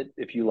adopt it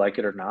if you like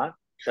it or not.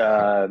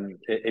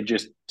 It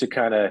just to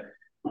kind of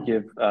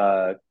give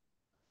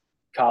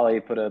Kali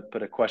put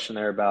a question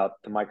there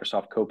about the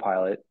Microsoft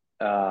Copilot.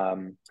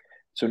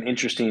 So an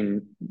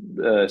interesting,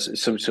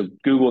 so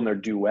Google and their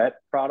Duet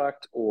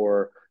product,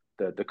 or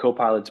the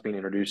Copilot's being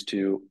introduced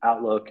to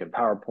Outlook and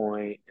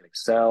PowerPoint and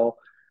Excel.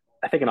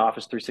 I think an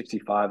Office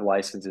 365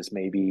 license is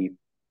maybe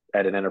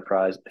at an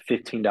enterprise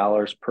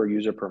 $15 per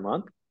user per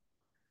month.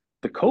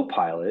 The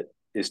Copilot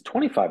is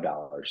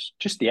 $25,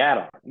 just the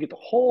add-on. You get the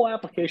whole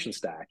application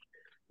stack.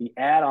 The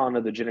add-on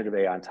of the generative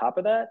AI on top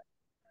of that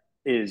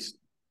is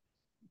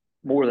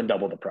more than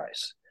double the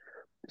price.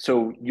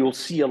 So you'll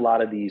see a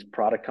lot of these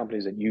product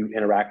companies that you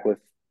interact with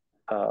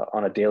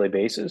on a daily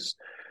basis,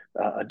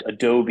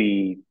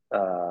 Adobe,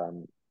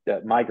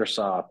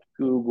 Microsoft,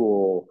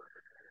 Google,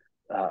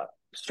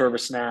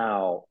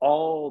 ServiceNow,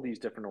 all these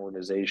different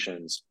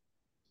organizations,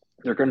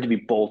 they're going to be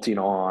bolting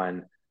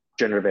on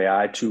generative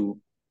AI to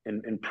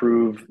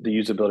improve the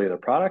usability of the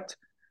product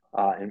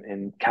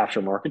and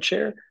capture market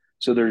share.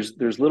 So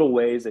there's little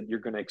ways that you're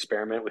going to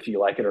experiment, if you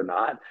like it or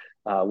not,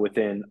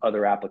 within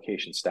other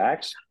application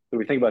stacks. When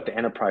we think about the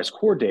enterprise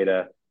core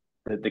data,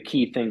 the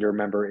key thing to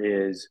remember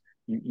is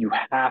you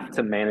have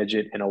to manage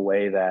it in a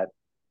way that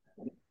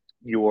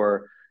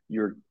you're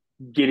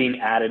getting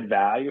added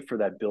value for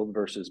that build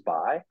versus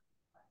buy.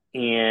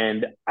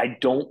 And I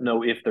don't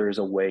know if there is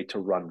a way to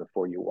run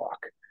before you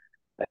walk.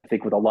 I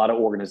think with a lot of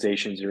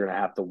organizations, you're going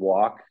to have to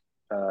walk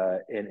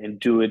and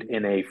do it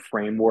in a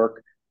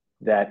framework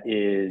that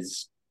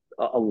is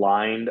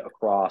aligned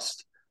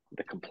across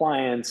the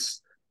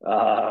compliance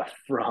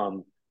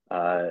from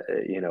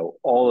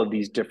all of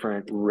these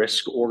different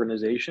risk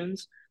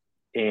organizations,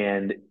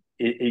 and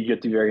you have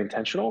to be very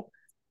intentional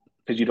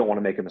because you don't want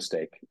to make a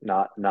mistake.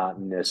 Not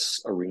in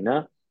this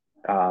arena.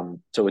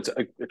 So it's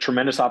a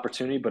tremendous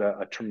opportunity, but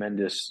a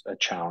tremendous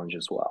challenge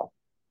as well.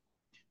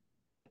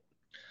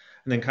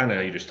 And then kind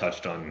of you just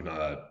touched on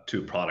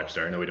two products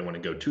there. I know we don't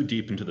want to go too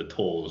deep into the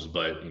tools,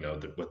 but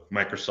with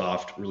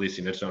Microsoft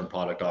releasing its own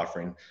product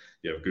offering,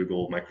 you have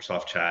Google,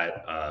 Microsoft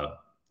Chat,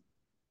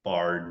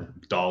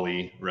 Bard,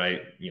 Dolly,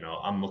 right?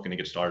 I'm looking to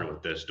get started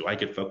with this. Do I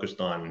get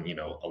focused on,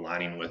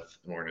 aligning with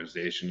an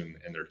organization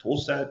and their tool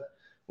set?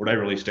 Or do I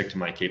really stick to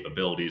my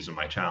capabilities and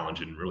my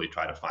challenge and really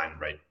try to find the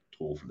right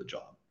tool for the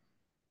job?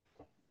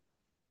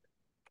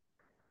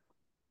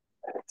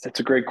 That's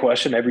a great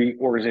question. Every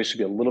organization should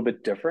be a little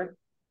bit different.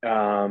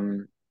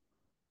 Again,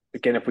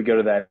 if we go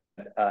to that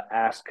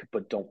ask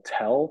but don't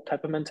tell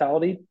type of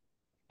mentality,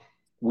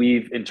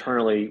 we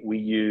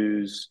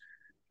use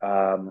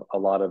a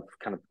lot of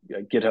kind of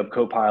GitHub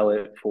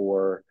Copilot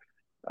for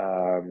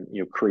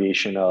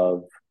creation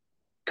of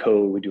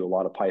code. We do a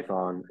lot of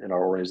Python in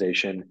our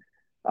organization.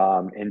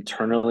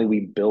 Internally,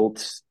 we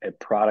built a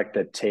product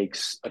that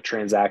takes a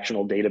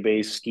transactional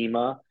database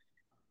schema,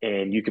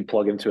 and you can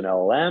plug into an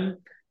LLM,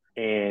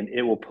 and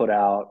it will put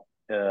out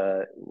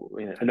an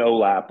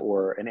OLAP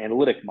or an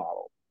analytic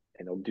model,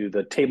 and it'll do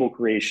the table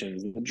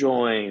creations and the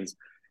joins,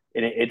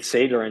 and it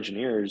saved our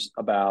engineers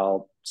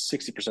about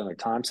 60% of the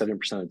time,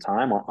 70% of the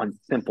time on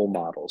simple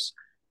models.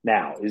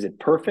 Now, is it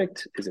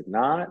perfect? Is it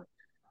not?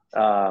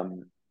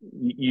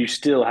 You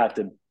still have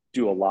to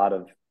do a lot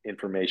of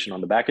information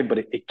on the back end, but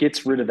it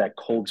gets rid of that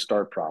cold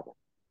start problem.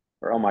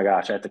 Or, oh my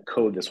gosh, I have to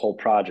code this whole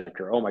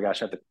project, or oh my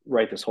gosh, I have to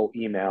write this whole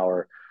email,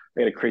 or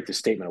I got to create this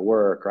statement of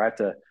work, or I have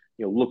to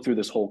look through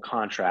this whole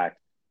contract.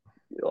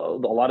 A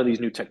lot of these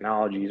new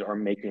technologies are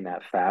making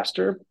that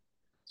faster.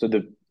 So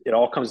it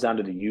all comes down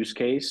to the use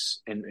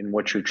case and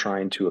what you're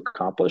trying to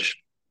accomplish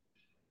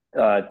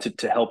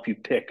to help you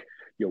pick,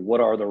 what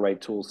are the right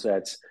tool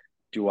sets?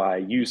 Do I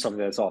use something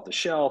that's off the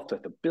shelf? Do I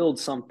have to build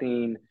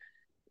something?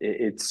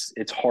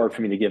 It's hard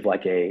for me to give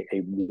like a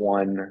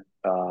one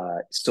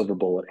silver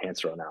bullet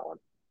answer on that one.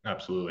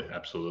 Absolutely.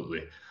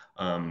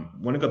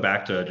 Want to go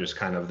back to just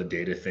kind of the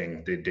data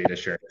thing, the data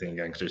sharing thing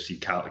again, because I see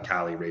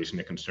Callie raising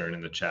a concern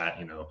in the chat.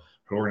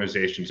 Her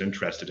organization's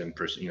interested in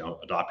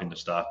adopting the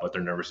stuff, but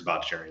they're nervous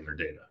about sharing their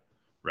data,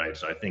 right?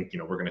 So I think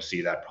we're going to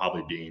see that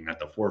probably being at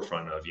the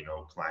forefront of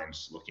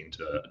clients looking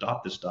to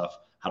adopt this stuff.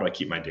 How do I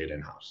keep my data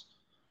in house?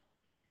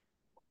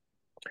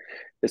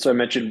 So I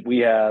mentioned we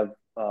have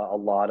a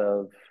lot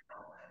of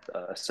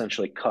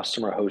essentially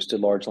customer hosted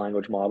large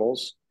language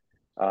models.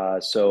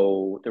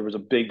 So there was a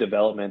big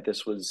development.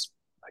 This was,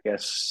 I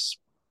guess,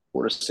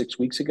 4 to 6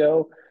 weeks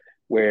ago,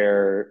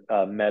 where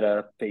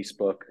Meta,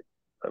 Facebook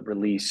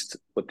released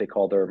what they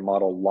call their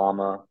model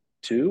Llama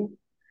 2.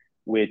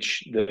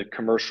 which the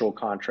commercial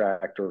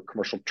contract or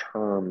commercial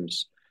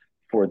terms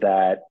for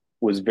that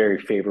was very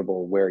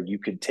favorable, where you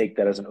could take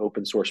that as an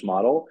open source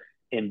model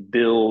and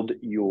build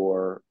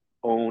your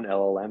own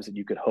LLMs that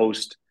you could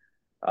host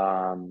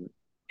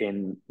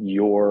in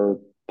your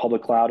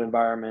public cloud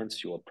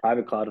environments, your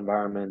private cloud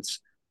environments.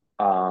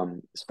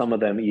 Some of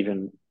them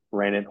even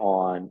ran it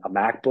on a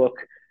MacBook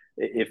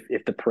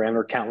if the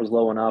parameter count was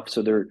low enough.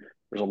 So there's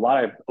a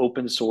lot of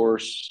open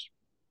source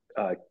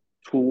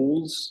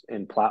tools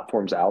and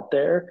platforms out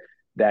there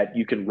that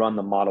you can run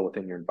the model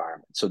within your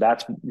environment. So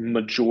that's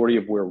majority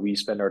of where we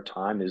spend our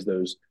time, is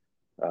those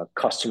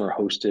customer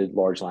hosted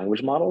large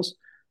language models.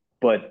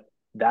 But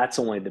that's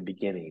only the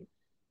beginning,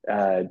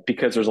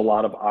 because there's a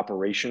lot of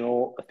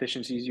operational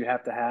efficiencies you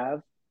have to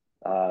have.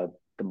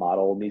 The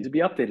model needs to be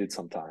updated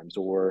sometimes,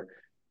 or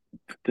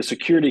the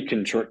security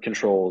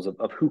controls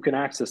of who can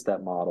access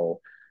that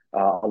model.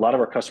 A lot of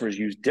our customers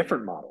use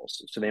different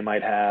models, so they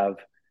might have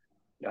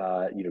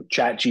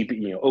chat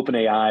GPT,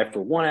 OpenAI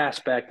for one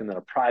aspect, and then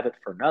a private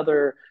for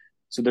another.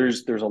 So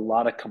there's a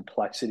lot of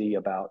complexity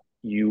about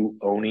you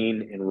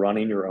owning and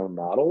running your own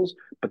models,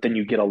 but then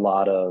you get a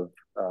lot of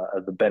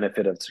the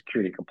benefit of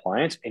security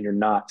compliance, and you're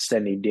not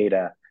sending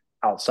data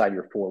outside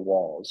your four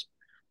walls.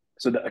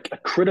 So a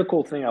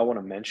critical thing I want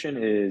to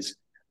mention is,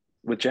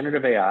 with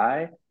generative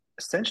AI,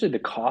 essentially the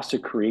cost to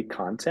create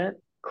content,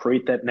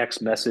 create that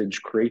next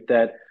message, create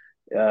that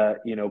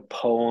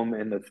poem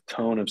in the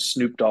tone of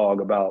Snoop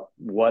Dogg about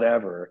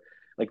whatever,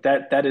 like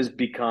that has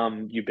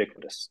become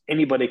ubiquitous.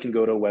 Anybody can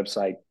go to a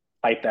website,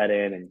 type that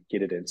in, and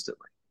get it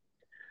instantly.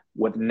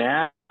 What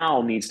now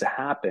needs to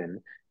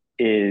happen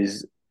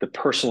is the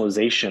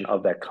personalization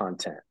of that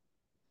content,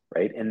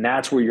 right? And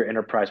that's where your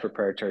enterprise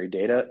proprietary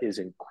data is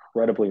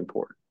incredibly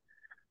important,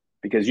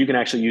 because you can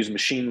actually use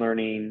machine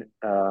learning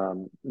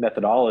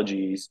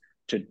methodologies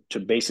to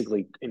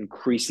basically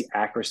increase the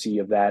accuracy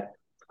of that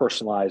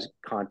personalized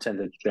content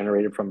that's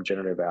generated from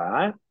generative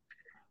AI.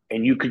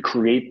 And you could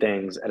create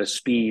things at a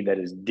speed that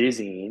is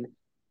dizzying,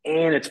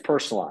 and it's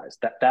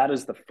personalized. That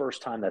is the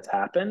first time that's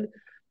happened.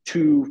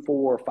 2,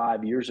 4,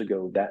 5 years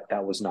ago,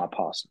 that was not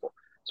possible.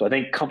 So I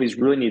think companies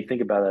really need to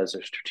think about it as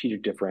a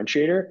strategic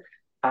differentiator.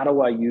 How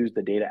do I use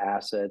the data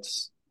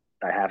assets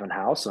I have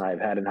in-house, and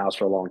I've had in-house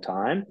for a long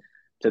time,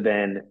 to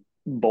then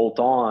bolt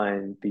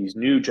on these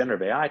new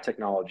generative AI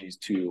technologies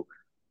to,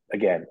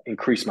 again,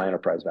 increase my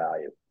enterprise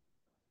value?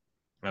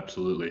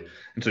 Absolutely.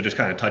 And so just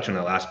kind of touching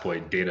on that last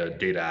point,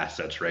 data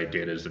assets, right?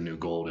 Data is the new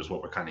gold, is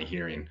what we're kind of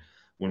hearing.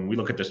 When we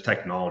look at this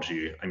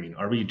technology, I mean,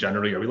 are we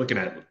looking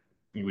at,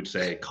 you would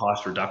say,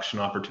 cost reduction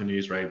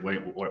opportunities, right?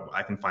 What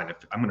I can find,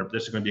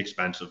 this is going to be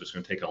expensive. It's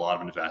going to take a lot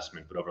of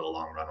investment, but over the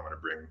long run, I'm going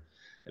to bring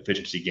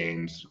efficiency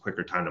gains,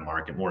 quicker time to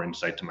market, more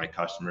insight to my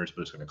customers,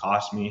 but it's going to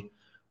cost me.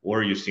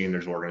 Or are you seeing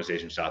there's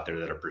organizations out there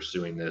that are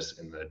pursuing this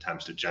in the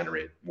attempts to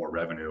generate more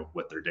revenue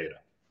with their data?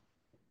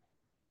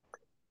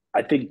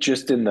 I think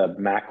just in the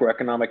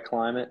macroeconomic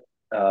climate,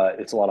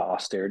 it's a lot of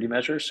austerity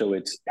measures. So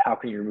it's, how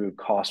can you remove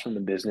costs from the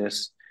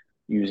business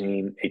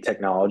using a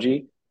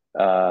technology?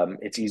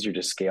 It's easier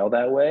to scale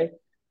that way.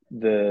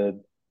 The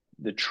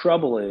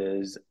trouble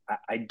is,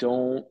 I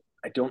don't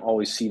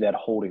always see that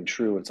holding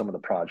true in some of the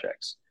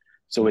projects.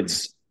 So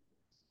it's,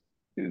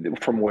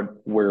 from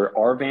where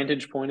our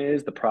vantage point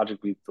is, the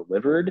project we've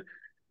delivered,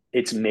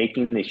 it's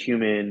making the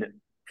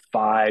human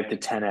 5 to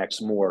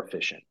 10x more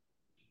efficient.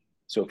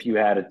 So if you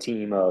had a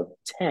team of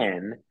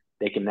 10,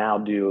 they can now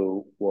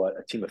do what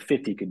a team of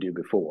 50 could do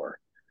before,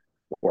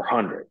 or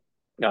 100,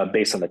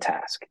 based on the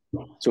task.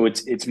 So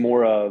it's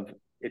more of,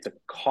 it's a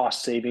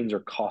cost savings or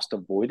cost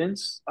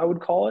avoidance, I would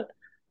call it.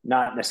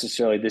 Not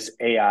necessarily this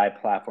AI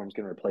platform is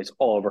going to replace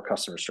all of our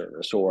customer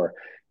service, or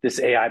this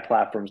AI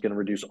platform is going to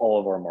reduce all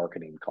of our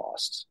marketing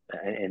costs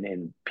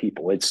and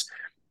people.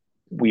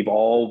 We've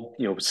all,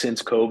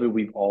 since COVID,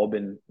 we've all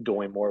been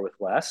doing more with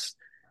less.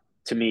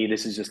 To me,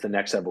 this is just the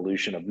next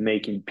evolution of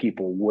making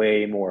people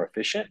way more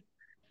efficient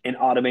and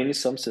automating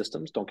some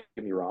systems. Don't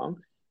get me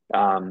wrong,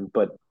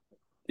 but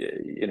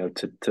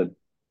to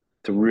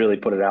really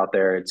put it out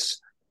there,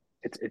 it's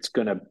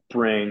going to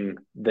bring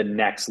the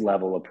next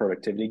level of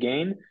productivity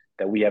gain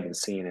that we haven't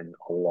seen in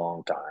a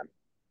long time.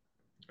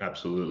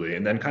 Absolutely.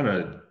 And then kind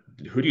of,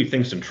 who do you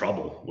think's in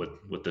trouble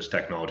with this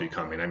technology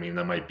coming? I mean,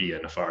 that might be a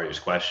nefarious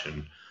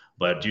question,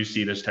 but do you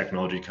see this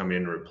technology coming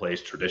in to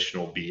replace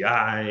traditional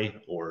BI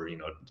or,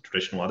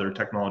 traditional other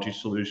technology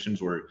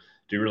solutions? Or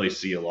do you really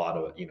see a lot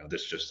of,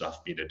 this just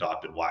stuff being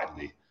adopted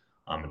widely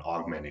and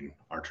augmenting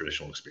our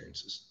traditional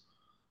experiences?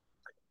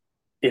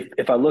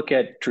 If I look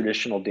at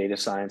traditional data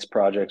science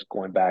projects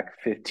going back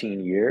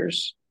 15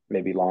 years,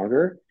 maybe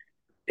longer,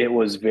 it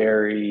was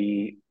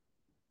very,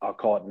 I'll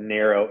call it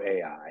narrow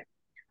AI.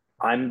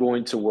 I'm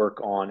going to work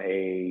on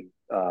a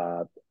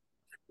FP&A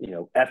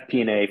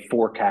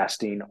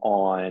forecasting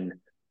on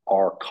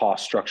our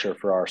cost structure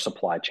for our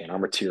supply chain, our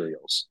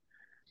materials.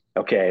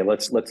 Okay,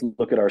 let's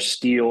look at our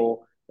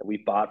steel that we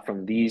bought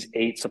from these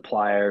 8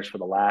 suppliers for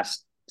the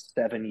last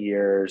 7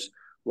 years.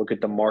 Look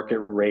at the market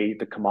rate,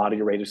 the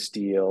commodity rate of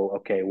steel.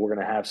 Okay, we're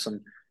going to have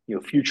some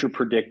future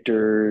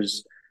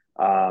predictors.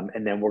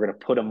 And then we're going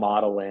to put a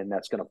model in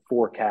that's going to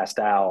forecast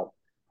out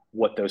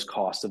what those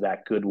costs of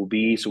that good will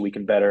be, so we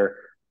can better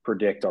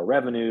predict our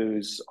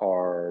revenues,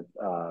 our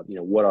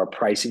what our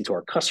pricing to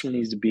our customer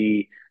needs to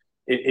be.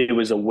 It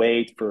was a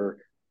way for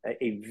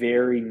a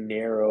very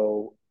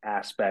narrow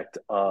aspect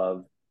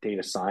of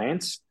data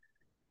science,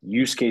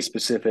 use case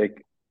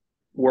specific,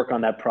 work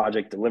on that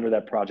project, deliver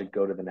that project,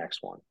 go to the next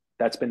one.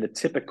 That's been the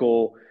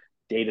typical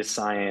data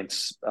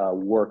science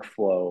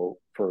workflow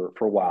for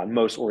a while in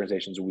most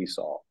organizations we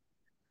saw.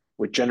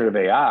 With generative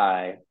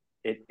AI,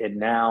 it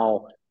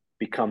now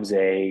becomes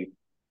a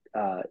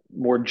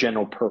more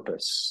general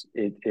purpose.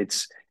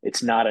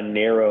 It's not a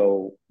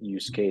narrow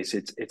use case.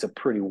 It's a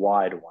pretty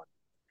wide one,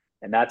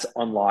 and that's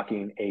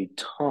unlocking a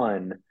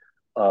ton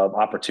of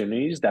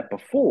opportunities that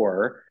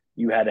before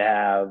you had to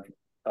have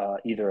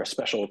either a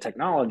special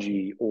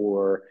technology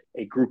or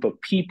a group of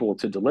people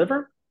to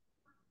deliver.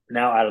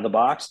 Now out of the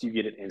box, you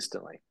get it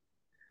instantly.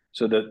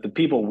 So the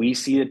people we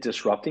see it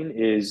disrupting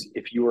is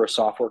if you were a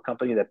software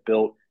company that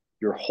built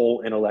your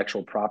whole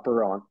intellectual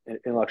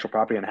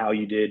property on how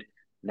you did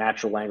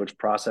natural language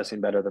processing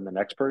better than the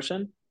next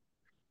person,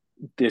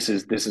 this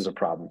is a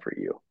problem for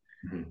you.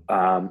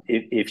 Mm-hmm.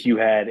 If you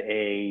had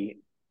a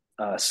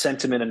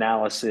sentiment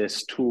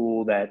analysis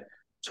tool that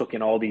took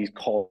in all these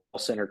call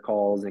center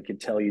calls and could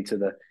tell you to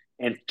the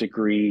nth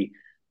degree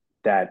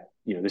that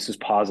this is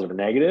positive or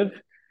negative,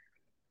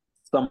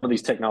 some of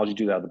these technologies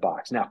do that out of the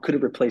box. Now, could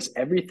it replace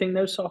everything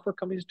those software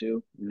companies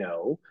do?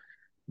 No,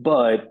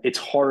 but it's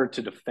harder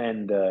to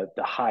defend the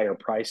higher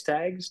price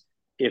tags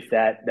if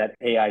that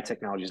AI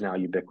technology is now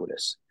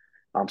ubiquitous.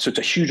 So it's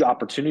a huge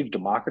opportunity to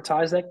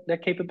democratize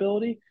that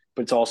capability,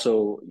 but it's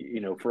also,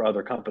 for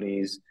other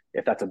companies,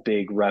 if that's a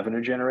big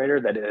revenue generator,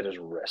 that it is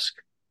a risk.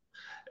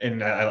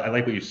 And I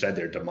like what you said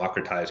there,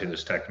 democratizing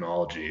this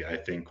technology. I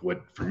think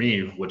for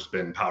me, what's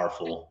been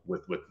powerful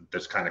with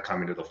this kind of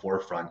coming to the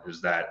forefront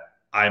is that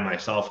I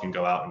myself can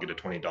go out and get a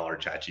 $20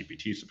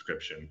 ChatGPT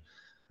subscription.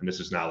 And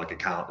this is now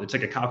it's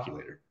like a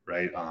calculator,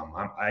 right?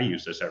 I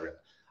use this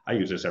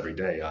every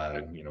day.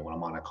 When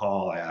I'm on a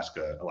call, I ask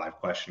a live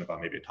question about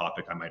maybe a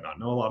topic I might not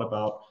know a lot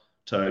about,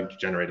 to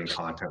generating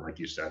content, like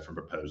you said, from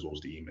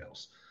proposals to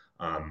emails.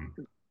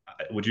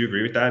 Would you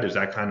agree with that? Is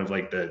that kind of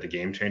like the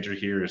game changer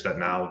here? Is that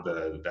now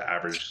the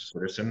average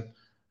citizen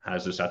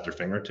has this at their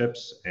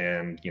fingertips?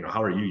 And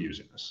how are you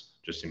using this?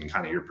 Just in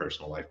kind of your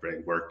personal life,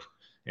 Greg, work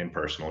and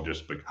personal.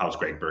 Just how's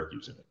Greg Burke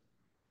using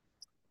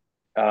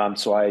it?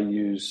 So I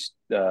use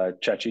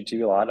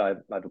ChatGPT a lot. I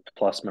have a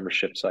Plus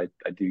membership, so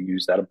I do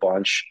use that a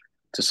bunch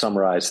to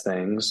summarize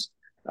things.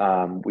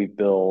 We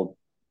build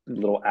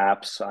little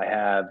apps. I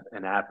have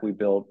an app we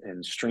built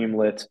in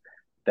Streamlit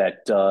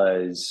that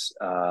does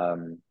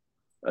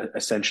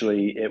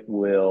essentially, it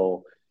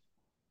will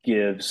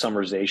give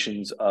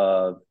summarizations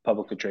of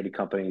publicly traded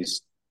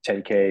companies,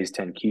 10Ks,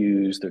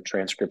 10Qs, their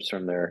transcripts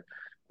from their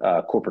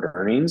corporate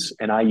earnings.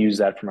 And I use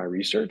that for my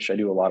research. I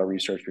do a lot of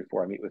research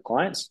before I meet with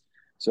clients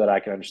so that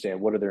I can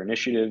understand what are their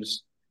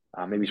initiatives,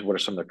 maybe what are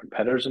some of their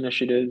competitors'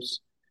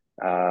 initiatives.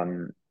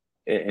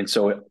 And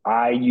so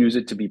I use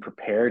it to be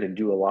prepared and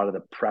do a lot of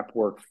the prep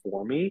work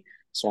for me.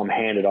 So I'm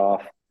handed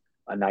off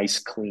a nice,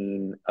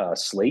 clean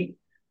slate.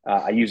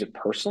 I use it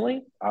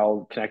personally.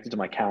 I'll connect it to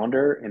my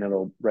calendar and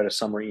it'll write a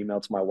summary email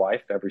to my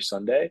wife every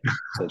Sunday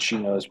so that she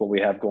knows what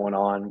we have going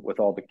on with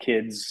all the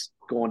kids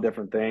going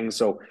different things.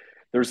 So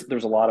there's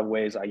a lot of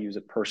ways I use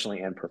it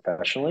personally and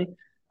professionally.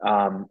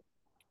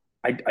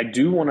 I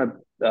do want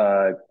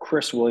to,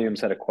 Chris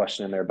Williams had a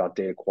question in there about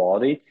data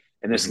quality,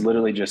 and this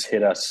literally just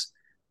hit us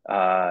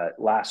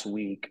last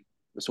week.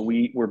 So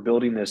we're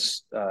building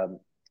this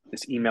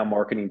email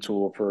marketing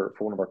tool for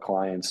one of our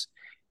clients,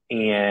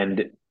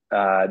 and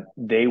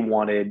they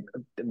wanted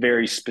a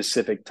very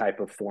specific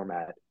type of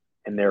format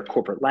in their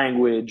corporate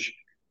language,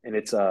 and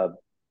it's a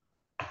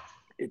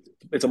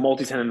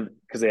multi-tenant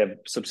because they have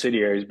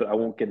subsidiaries, but I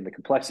won't get into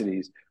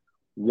complexities.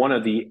 One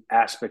of the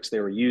aspects they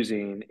were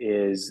using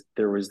is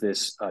there was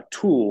this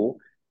tool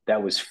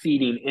that was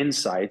feeding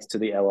insights to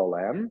the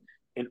LLM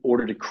in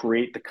order to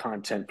create the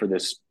content for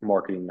this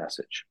marketing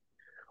message.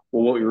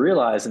 Well, what we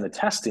realized in the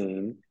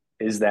testing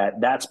is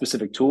that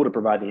specific tool to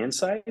provide the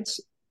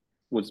insights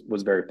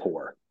was very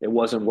poor. It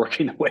wasn't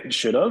working the way it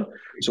should have.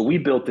 So we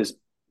built this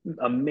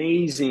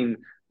amazing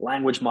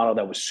language model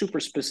that was super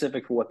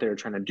specific for what they were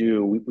trying to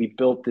do. We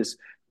built this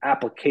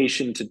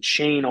application to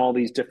chain all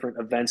these different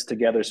events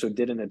together so it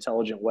did in an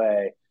intelligent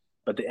way.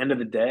 But at the end of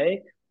the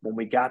day, when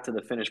we got to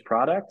the finished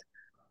product,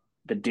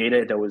 the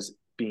data that was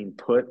being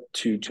put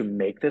to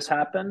make this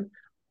happen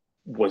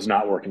was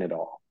not working at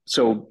all.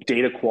 So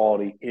data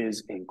quality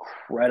is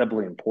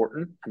incredibly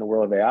important in the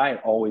world of AI.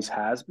 It always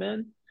has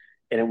been,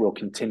 and it will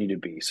continue to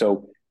be.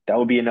 So that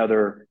would be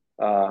another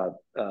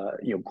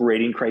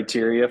grading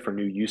criteria for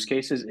new use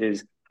cases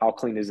is how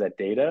clean is that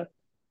data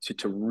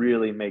to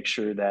really make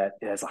sure that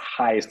it has the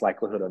highest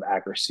likelihood of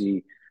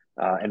accuracy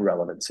and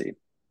relevancy.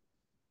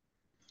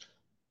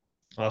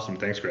 Awesome.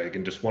 Thanks, Greg.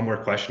 And just one more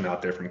question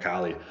out there from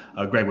Callie.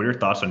 Greg, what are your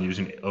thoughts on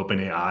using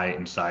OpenAI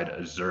inside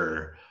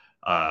Azure?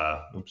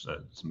 Oops,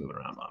 it's moving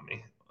around on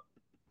me.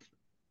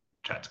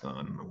 Chat's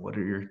gone. Where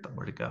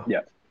to go? Yeah.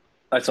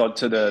 I saw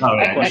to the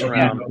question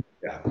around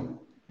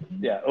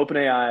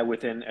OpenAI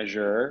within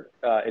Azure.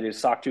 It is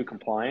SOC 2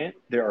 compliant.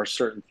 There are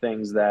certain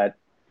things that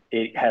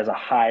it has a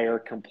higher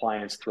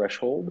compliance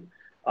threshold.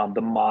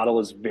 The model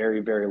is very,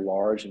 very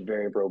large and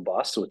very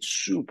robust, so it's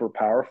super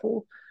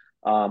powerful.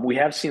 We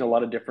have seen a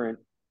lot of different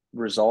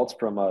results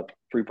from a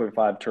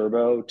 3.5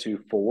 turbo to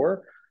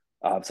 4.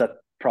 So that's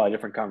probably a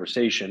different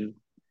conversation.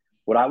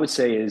 What I would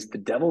say is the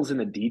devil's in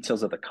the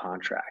details of the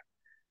contract.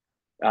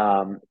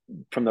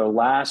 From the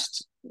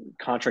last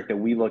contract that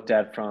we looked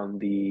at from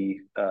the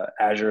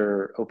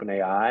Azure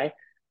OpenAI,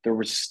 there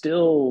was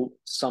still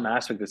some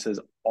aspect that says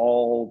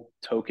all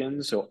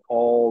tokens, so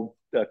all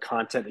the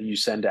content that you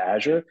send to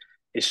Azure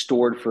is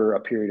stored for a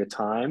period of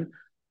time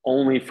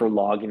only for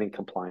logging and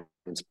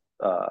compliance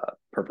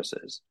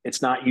purposes.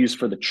 It's not used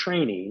for the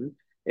training.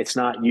 It's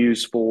not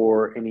used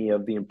for any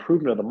of the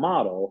improvement of the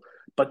model,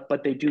 but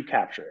they do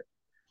capture it.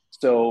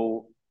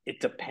 So it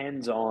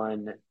depends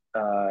on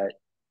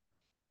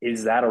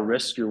is that a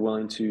risk you're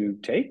willing to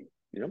take?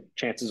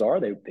 Chances are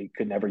they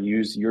could never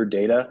use your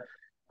data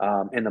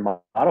in the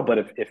model. But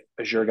if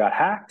Azure got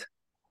hacked,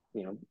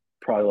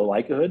 probably the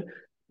likelihood,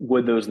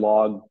 would those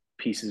log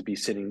pieces be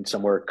sitting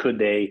somewhere? Could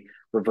they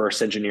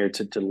reverse engineer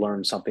to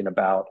learn something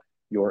about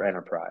your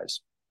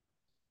enterprise?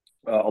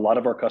 A lot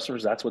of our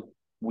customers, that's what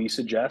we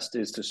suggest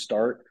is to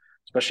start,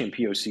 especially in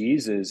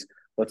POCs, is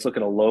let's look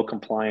at a low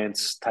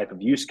compliance type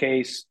of use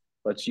case.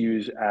 Let's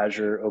use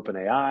Azure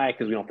OpenAI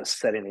because we don't have to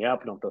set anything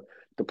up. We don't have to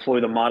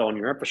deploy the model in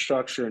your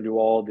infrastructure and do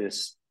all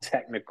this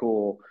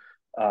technical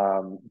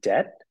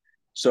debt.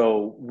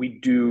 So we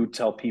do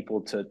tell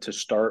people to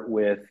start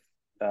with,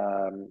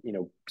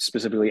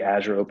 specifically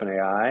Azure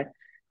OpenAI,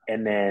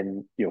 and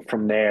then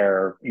from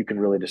there you can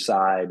really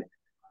decide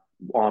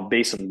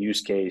based on the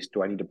use case,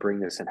 do I need to bring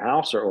this in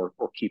house or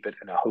keep it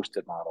in a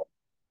hosted model?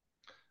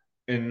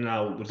 And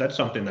was that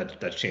something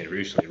that's changed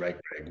recently, right,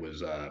 Greg?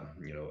 Was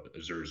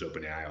Azure's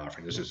OpenAI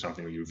offering? This is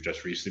something you've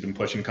just recently been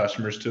pushing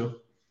customers to?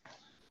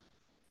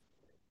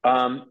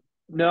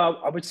 No,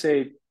 I would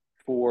say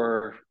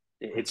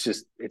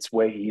it's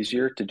way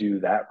easier to do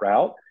that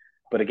route.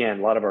 But again,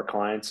 a lot of our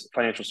clients,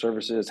 financial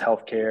services,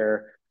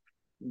 healthcare,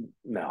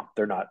 no,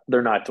 they're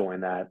not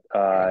doing that.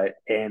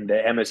 And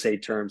the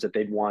MSA terms that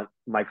they'd want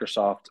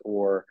Microsoft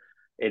or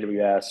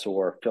AWS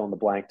or fill in the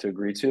blank to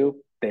agree to,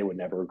 they would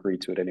never agree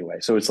to it anyway.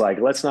 So it's like,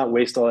 let's not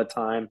waste all that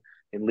time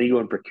in legal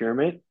and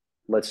procurement.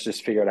 Let's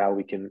just figure out how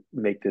we can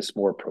make this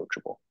more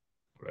approachable.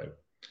 Right.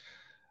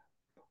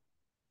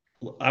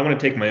 I want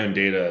to take my own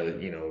data,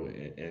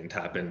 and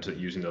tap into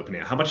using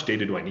OpenAI. How much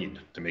data do I need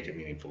to make it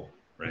meaningful,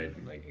 right?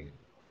 Like,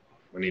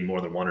 I need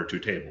more than 1 or 2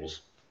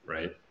 tables,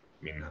 right?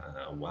 I mean,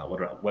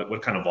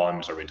 what kind of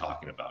volumes are we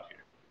talking about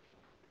here?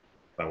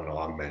 If I want to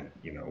augment,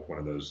 one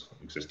of those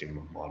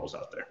existing models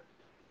out there.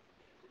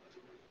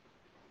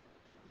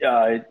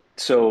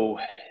 So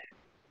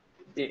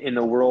in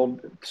the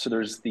world, so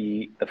there's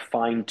the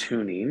fine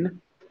tuning,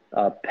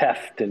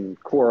 PEFT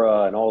and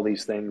Cora and all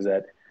these things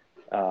that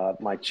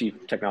my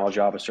chief technology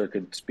officer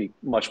could speak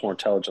much more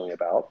intelligently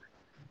about.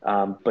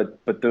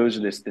 But those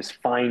are this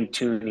fine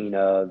tuning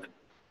of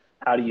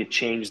how do you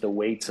change the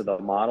weights of the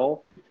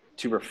model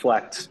to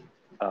reflect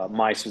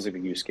my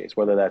specific use case,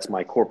 whether that's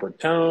my corporate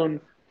tone,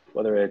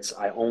 whether it's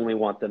I only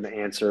want them to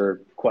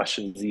answer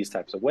questions these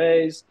types of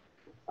ways.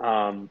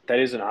 That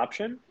is an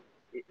option.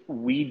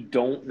 We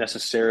don't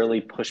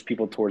necessarily push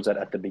people towards that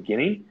at the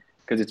beginning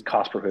because it's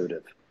cost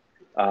prohibitive.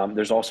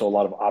 There's also a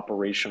lot of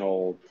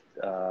operational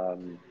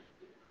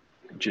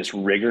just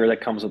rigor that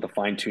comes with the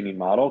fine-tuning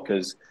model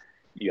because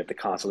you have to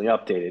constantly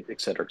update it,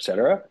 et cetera, et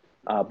cetera.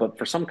 But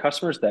for some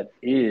customers, that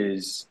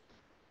is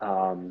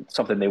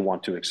something they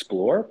want to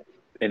explore,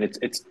 and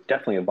it's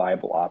definitely a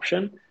viable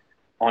option.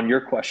 On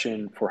your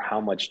question for how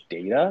much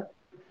data,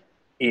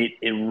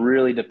 it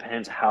really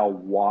depends how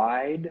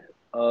wide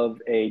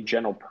of a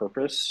general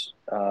purpose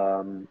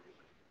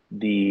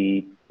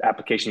the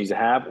application needs to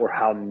have or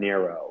how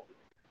narrow.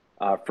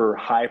 For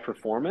high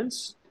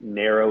performance,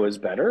 narrow is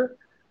better.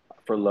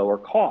 For lower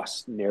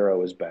costs,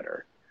 narrow is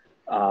better.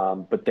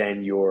 But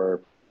then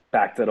you're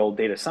back to that old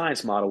data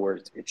science model where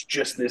it's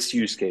just this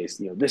use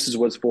case. This is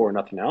what it's for,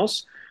 nothing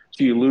else.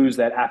 So you lose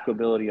that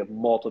applicability of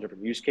multiple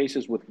different use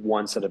cases with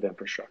one set of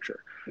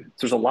infrastructure. So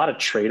there's a lot of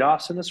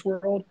trade-offs in this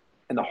world.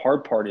 And the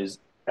hard part is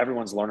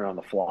everyone's learning on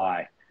the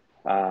fly.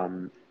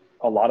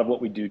 A lot of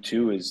what we do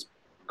too is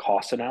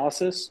cost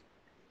analysis.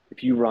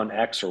 If you run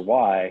X or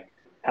Y,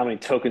 how many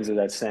tokens did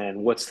that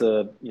send? What's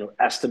the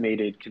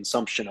estimated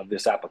consumption of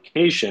this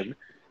application?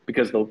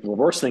 Because the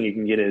worst thing you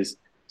can get is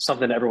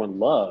something everyone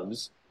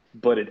loves,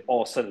 but it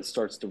all of a sudden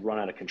starts to run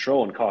out of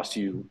control and cost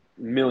you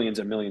millions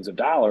and millions of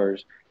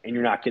dollars, and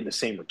you're not getting the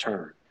same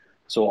return.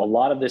 So a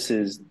lot of this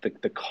is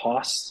the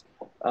cost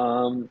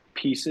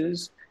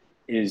pieces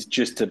is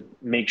just to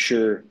make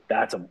sure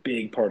that's a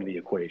big part of the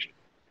equation.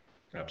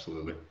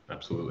 Absolutely.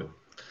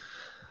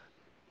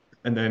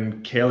 And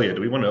then, Kalia,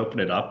 do we want to open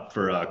it up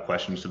for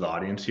questions to the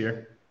audience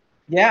here?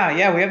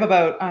 Yeah, we have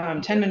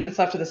about 10 minutes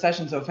left of the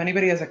session. So if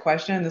anybody has a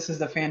question, this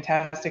is a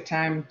fantastic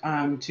time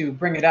to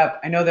bring it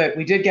up. I know that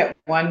we did get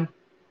one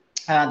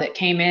that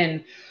came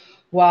in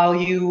while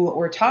you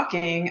were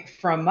talking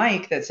from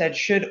Mike that said,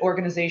 should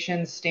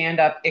organizations stand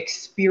up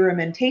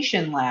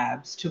experimentation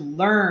labs to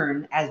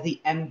learn as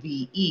the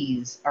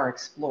MVEs are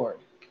explored?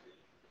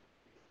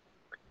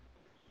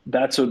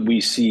 That's what we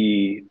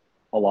see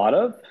a lot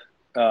of.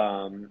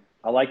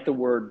 I like the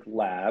word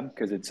lab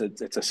because it's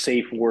a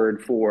safe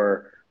word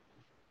for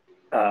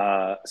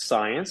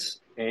science,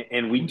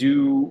 and we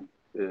do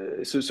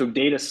so.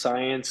 Data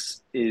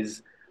science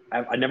is.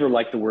 I never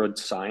like the word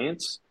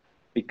science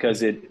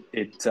because it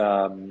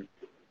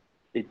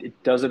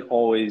doesn't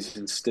always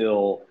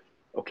instill.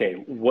 Okay,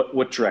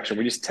 what direction?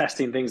 We're just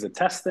testing things to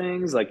test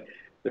things. Like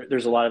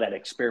there's a lot of that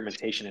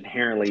experimentation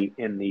inherently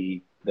in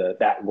the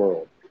that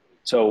world.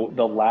 So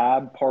the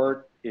lab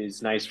part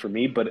is nice for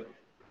me, but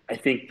I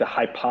think the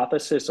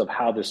hypothesis of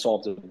how this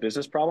solves a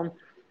business problem,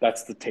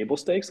 that's the table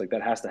stakes. Like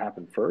that has to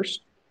happen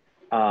first.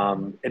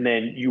 And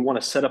then you want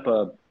to set up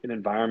an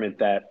environment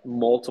that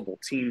multiple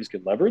teams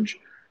can leverage.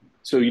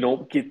 So you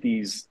don't get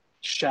these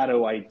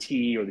shadow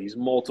IT or these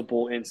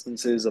multiple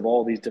instances of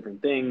all these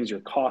different things. Your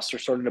costs are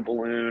starting to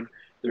balloon.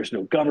 There's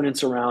no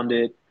governance around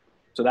it.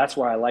 So that's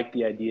why I like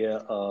the idea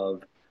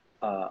of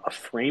a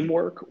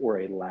framework or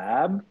a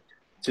lab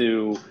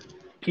to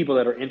people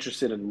that are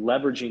interested in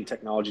leveraging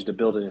technology to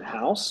build it in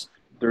house.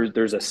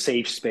 There's a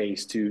safe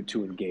space to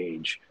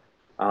engage.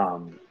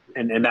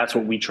 And that's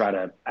what we try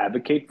to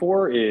advocate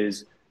for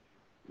is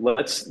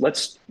let's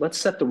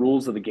set the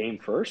rules of the game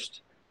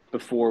first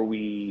before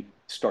we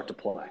start to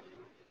play.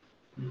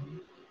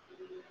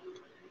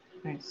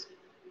 Nice.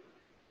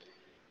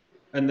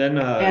 And then,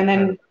 And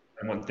then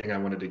one thing I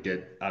wanted to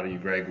get out of you,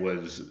 Greg,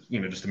 was,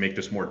 just to make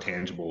this more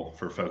tangible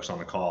for folks on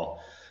the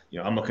call.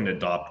 I'm looking to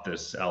adopt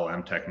this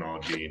LLM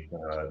technology,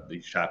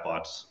 these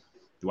chatbots.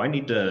 Do I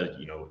need to,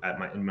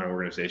 in my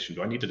organization,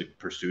 do I need to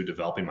pursue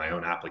developing my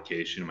own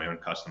application, my own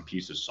custom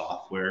piece of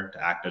software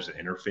to act as an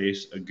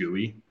interface, a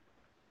GUI,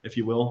 if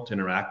you will, to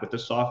interact with the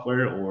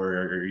software, or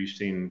are you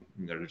seeing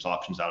there's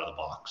options out of the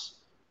box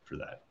for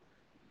that?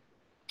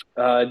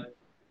 A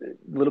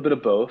little bit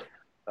of both.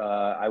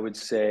 I would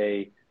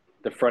say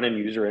the front end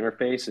user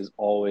interface is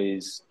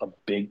always a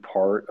big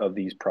part of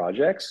these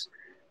projects.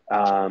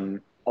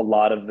 A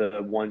lot of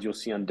the ones you'll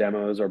see on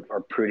demos are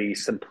pretty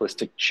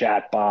simplistic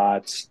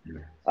chatbots,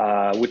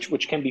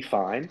 which can be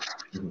fine.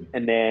 Mm-hmm.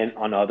 And then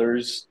on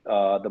others,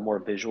 the more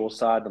visual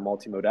side, the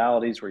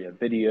multimodalities where you have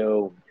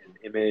video and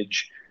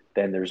image,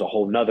 then there's a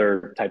whole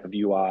nother type of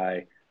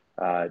UI,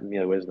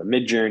 with the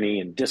Midjourney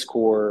and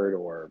Discord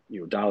or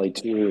Dolly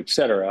 2, et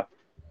cetera.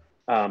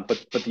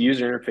 But the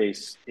user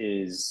interface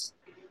is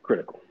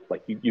critical.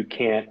 Like you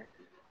can't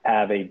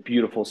have a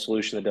beautiful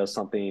solution that does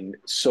something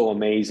so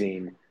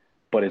amazing,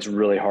 but it's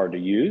really hard to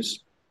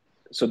use.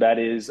 So that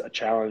is a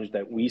challenge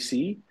that we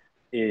see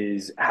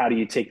is how do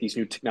you take these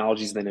new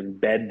technologies and then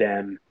embed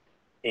them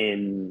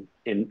in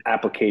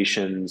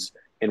applications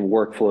and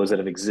workflows that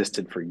have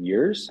existed for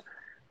years.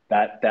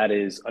 That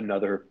is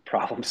another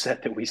problem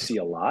set that we see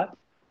a lot.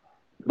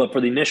 But for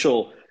the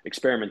initial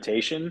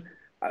experimentation,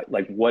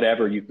 like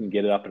whatever you can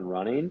get it up and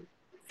running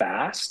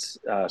fast.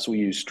 So we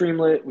use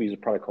Streamlit. We use a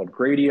product called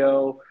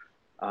Gradio.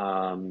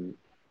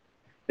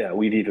 Yeah,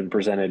 we've even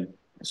presented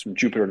some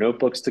Jupyter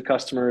notebooks to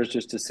customers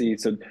just to see.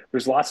 So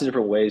there's lots of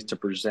different ways to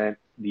present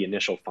the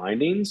initial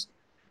findings.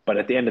 But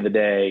at the end of the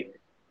day,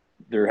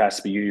 there has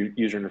to be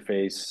user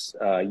interface,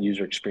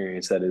 user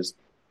experience that is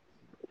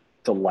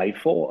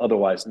delightful.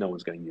 Otherwise, no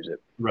one's going to use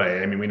it.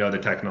 Right. I mean, we know the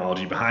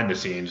technology behind the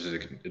scenes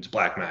it's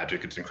black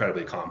magic. It's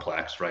incredibly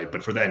complex, right?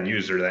 But for that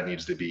user, that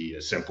needs to be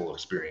a simple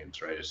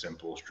experience, right? A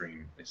simple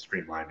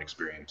streamlined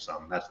experience.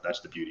 That's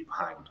the beauty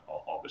behind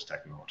all this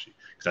technology,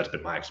 because that's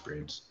been my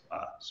experience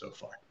so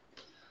far.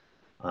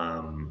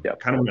 Yep.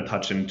 Kind of want to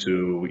touch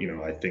into,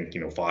 I think,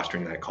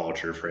 fostering that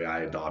culture for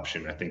AI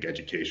adoption. I think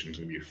education is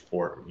going to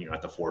be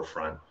at the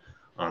forefront.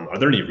 Are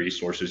there any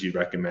resources you'd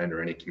recommend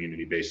or any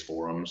community-based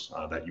forums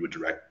that you would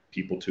direct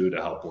people to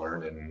help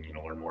learn and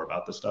learn more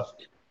about this stuff?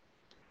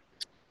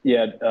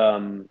 Yeah,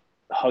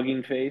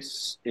 Hugging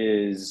Face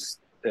is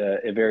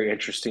a very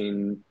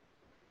interesting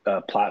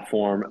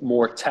platform,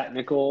 more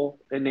technical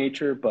in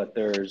nature, but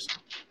there's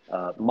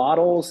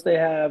models they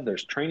have,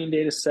 there's training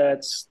data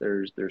sets,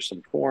 there's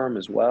some forum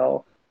as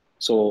well.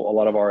 So a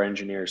lot of our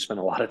engineers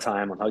spend a lot of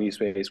time on Hugging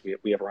Space.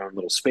 We have our own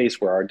little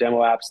space where our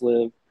demo apps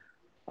live.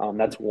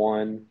 That's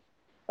one.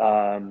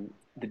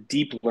 The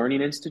Deep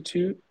Learning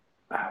Institute.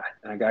 I'll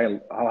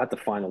have to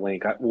find a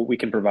link. We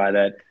can provide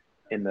that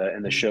in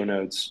the show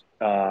notes.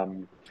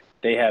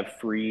 They have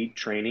free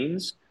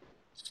trainings,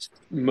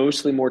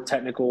 mostly more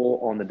technical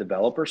on the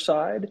developer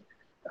side,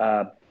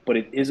 but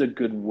it is a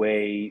good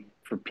way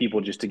for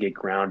people just to get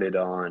grounded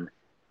on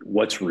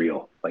what's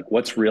real, like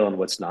what's real and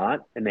what's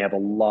not. And they have a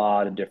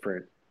lot of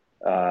different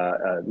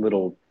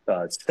little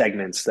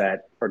segments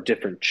that are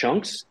different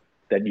chunks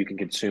that you can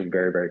consume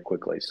very, very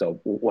quickly.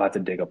 So we'll have to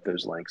dig up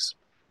those links.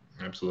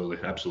 Absolutely,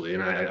 absolutely,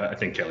 and I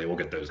think Kelly will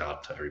get those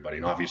out to everybody,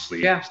 and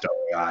obviously Yeah. Stellar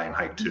AI and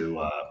Hike 2,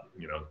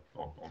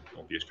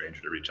 don't be a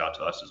stranger to reach out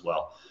to us as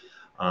well.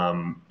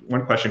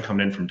 One question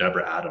coming in from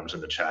Deborah Adams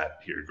in the chat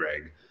here,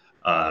 Greg.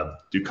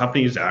 Do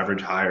companies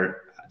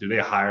do they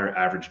hire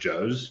average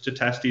Joes to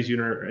test these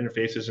user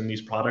interfaces in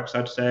these products,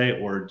 I'd say,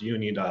 or do you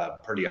need a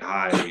pretty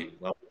high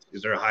level?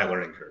 Is there a high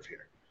learning curve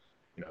here?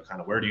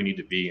 Kind of where do you need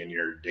to be in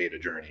your data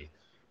journey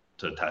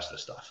to test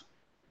this stuff?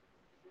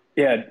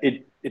 Yeah,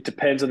 it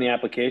depends on the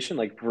application.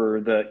 Like for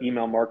the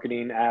email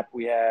marketing app,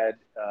 we had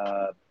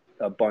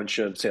a bunch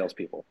of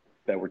salespeople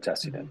that were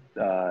testing it.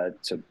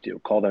 So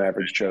call them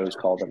average Joes,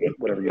 call them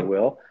whatever you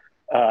will.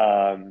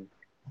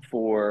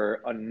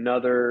 For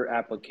another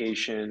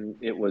application,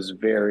 it was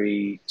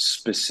very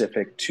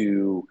specific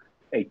to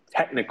a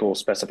technical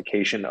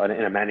specification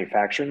in a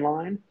manufacturing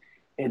line.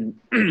 And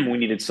we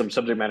needed some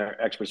subject matter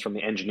experts from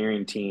the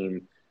engineering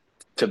team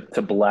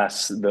to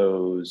bless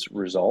those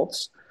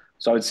results.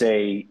 So I would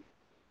say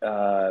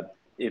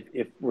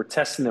if we're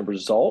testing the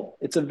result,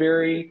 it's a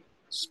very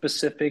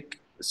specific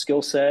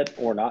skill set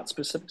or not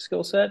specific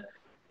skill set.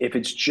 If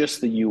it's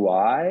just the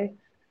UI,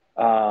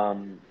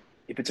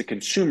 if it's a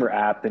consumer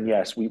app, then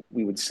yes, we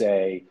would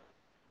say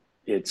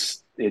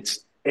it's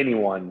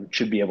anyone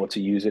should be able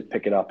to use it,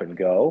 pick it up, and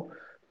go.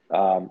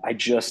 I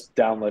just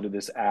downloaded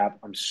this app.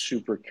 I'm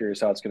super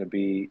curious how it's going to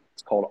be.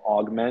 It's called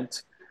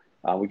Augment.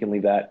 We can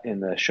leave that in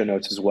the show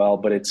notes as well.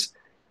 But it's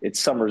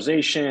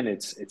summarization,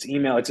 it's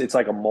email, it's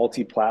like a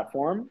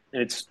multi-platform,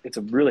 and it's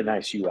a really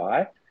nice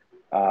UI.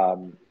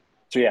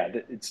 So yeah,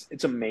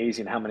 it's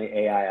amazing how many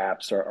AI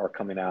apps are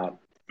coming out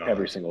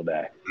every single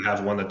day. I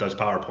have one that does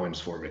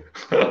PowerPoints for me.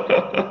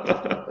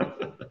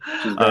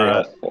 Which is very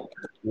helpful.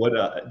 What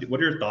are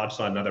your thoughts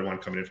on another one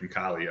coming in from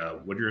Kali?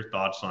 What are your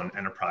thoughts on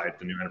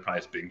the new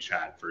enterprise Bing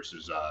Chat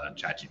versus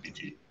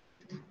ChatGPT?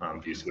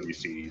 Do you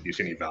see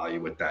any value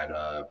with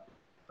that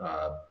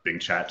Bing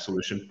Chat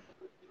solution,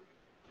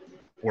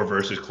 or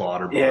versus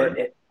Claude or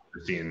Bard?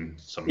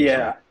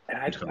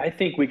 I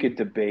think we could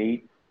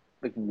debate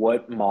like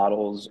what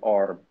models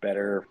are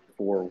better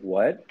for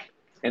what,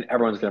 and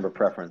everyone's gonna have a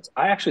preference.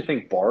 I actually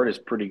think Bard is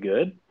pretty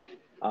good.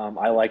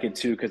 I like it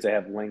too because they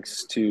have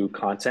links to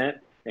content,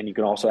 and you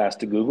can also ask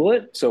to Google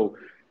it. So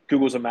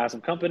Google's a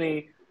massive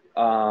company,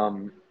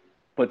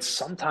 but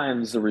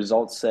sometimes the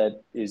result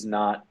set is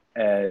not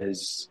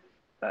as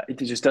it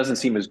just doesn't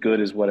seem as good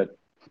as what a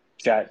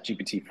Chat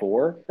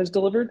GPT-4 has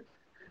delivered.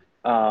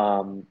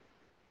 But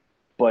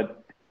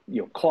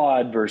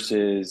Claude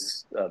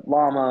versus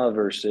Llama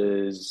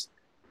versus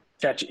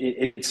Chat,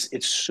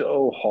 it's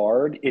so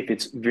hard if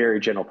it's very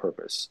general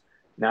purpose.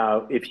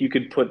 Now, if you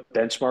could put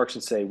benchmarks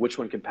and say which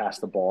one can pass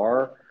the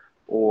bar,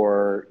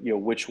 or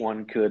which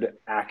one could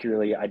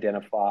accurately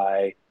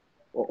identify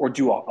or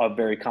do a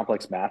very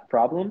complex math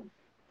problem,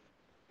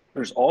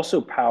 there's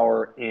also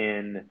power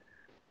in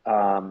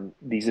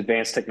these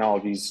advanced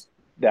technologies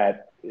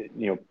that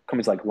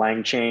companies like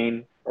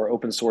LangChain or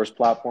open source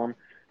platform.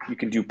 You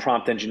can do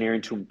prompt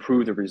engineering to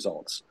improve the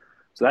results.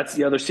 So that's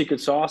the other secret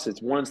sauce.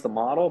 It's the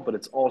model, but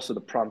it's also the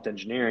prompt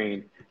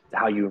engineering to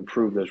how you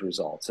improve those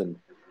results. And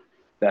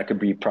that could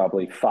be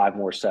probably 5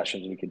 more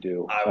sessions we could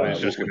do. I was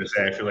just going to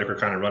say, I feel like we're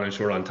kind of running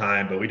short on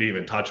time, but we didn't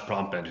even touch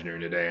prompt engineering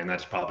today, and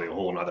that's probably a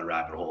whole other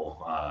rabbit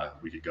hole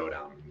we could go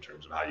down in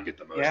terms of how you get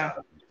the most out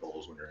of these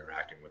tools when you're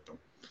interacting with them.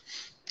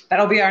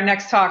 That'll be our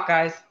next talk,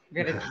 guys.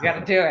 We got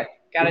to do it.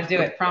 Got to do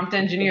it. Prompt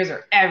engineers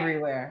are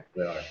everywhere.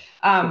 They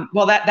are.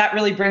 Well, that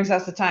really brings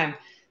us to time.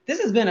 This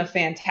has been a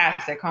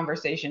fantastic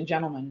conversation,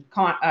 gentlemen.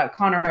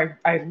 Connor,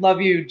 I love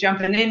you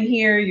jumping in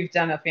here. You've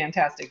done a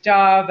fantastic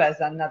job as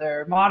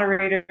another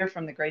moderator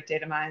from the Great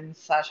Data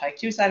Minds /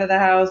 Haiku side of the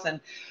house.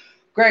 And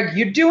Greg,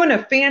 you're doing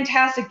a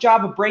fantastic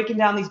job of breaking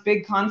down these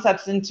big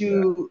concepts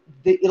into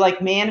the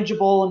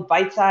manageable and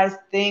bite-sized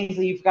things.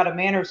 You've got a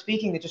manner of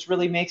speaking that just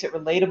really makes it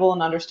relatable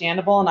and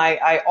understandable. And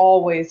I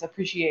always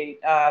appreciate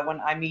when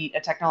I meet a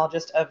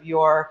technologist of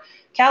your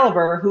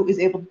caliber who is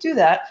able to do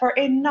that for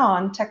a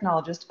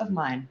non-technologist of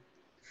mine.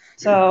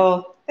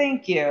 So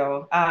thank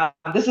you.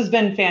 This has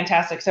been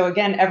fantastic. So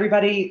again,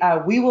 everybody,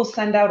 we will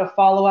send out a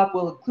follow-up.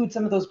 We'll include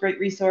some of those great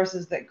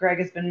resources that Greg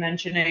has been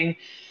mentioning.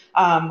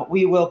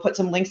 We will put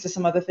some links to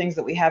some other things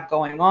that we have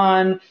going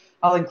on.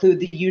 I'll include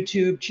the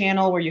YouTube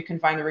channel where you can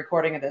find the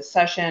recording of this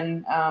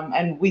session.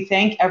 And we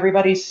thank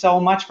everybody so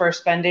much for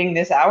spending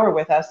this hour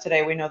with us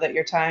today. We know that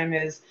your time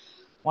is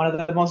one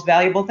of the most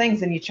valuable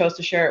things, and you chose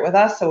to share it with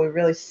us. So we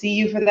really see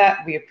you for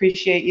that. We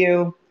appreciate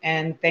you.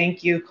 And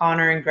thank you,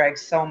 Connor and Greg,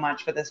 so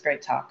much for this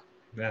great talk.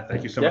 Yeah,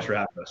 thank you so much for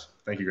having us.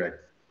 Thank you, Greg.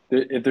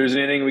 If there's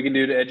anything we can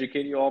do to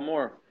educate you all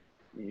more,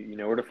 you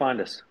know where to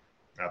find us.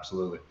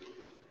 Absolutely.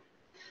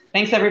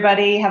 Thanks,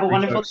 everybody. Have a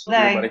wonderful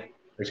day.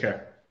 Take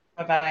care.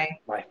 Bye-bye.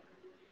 Bye.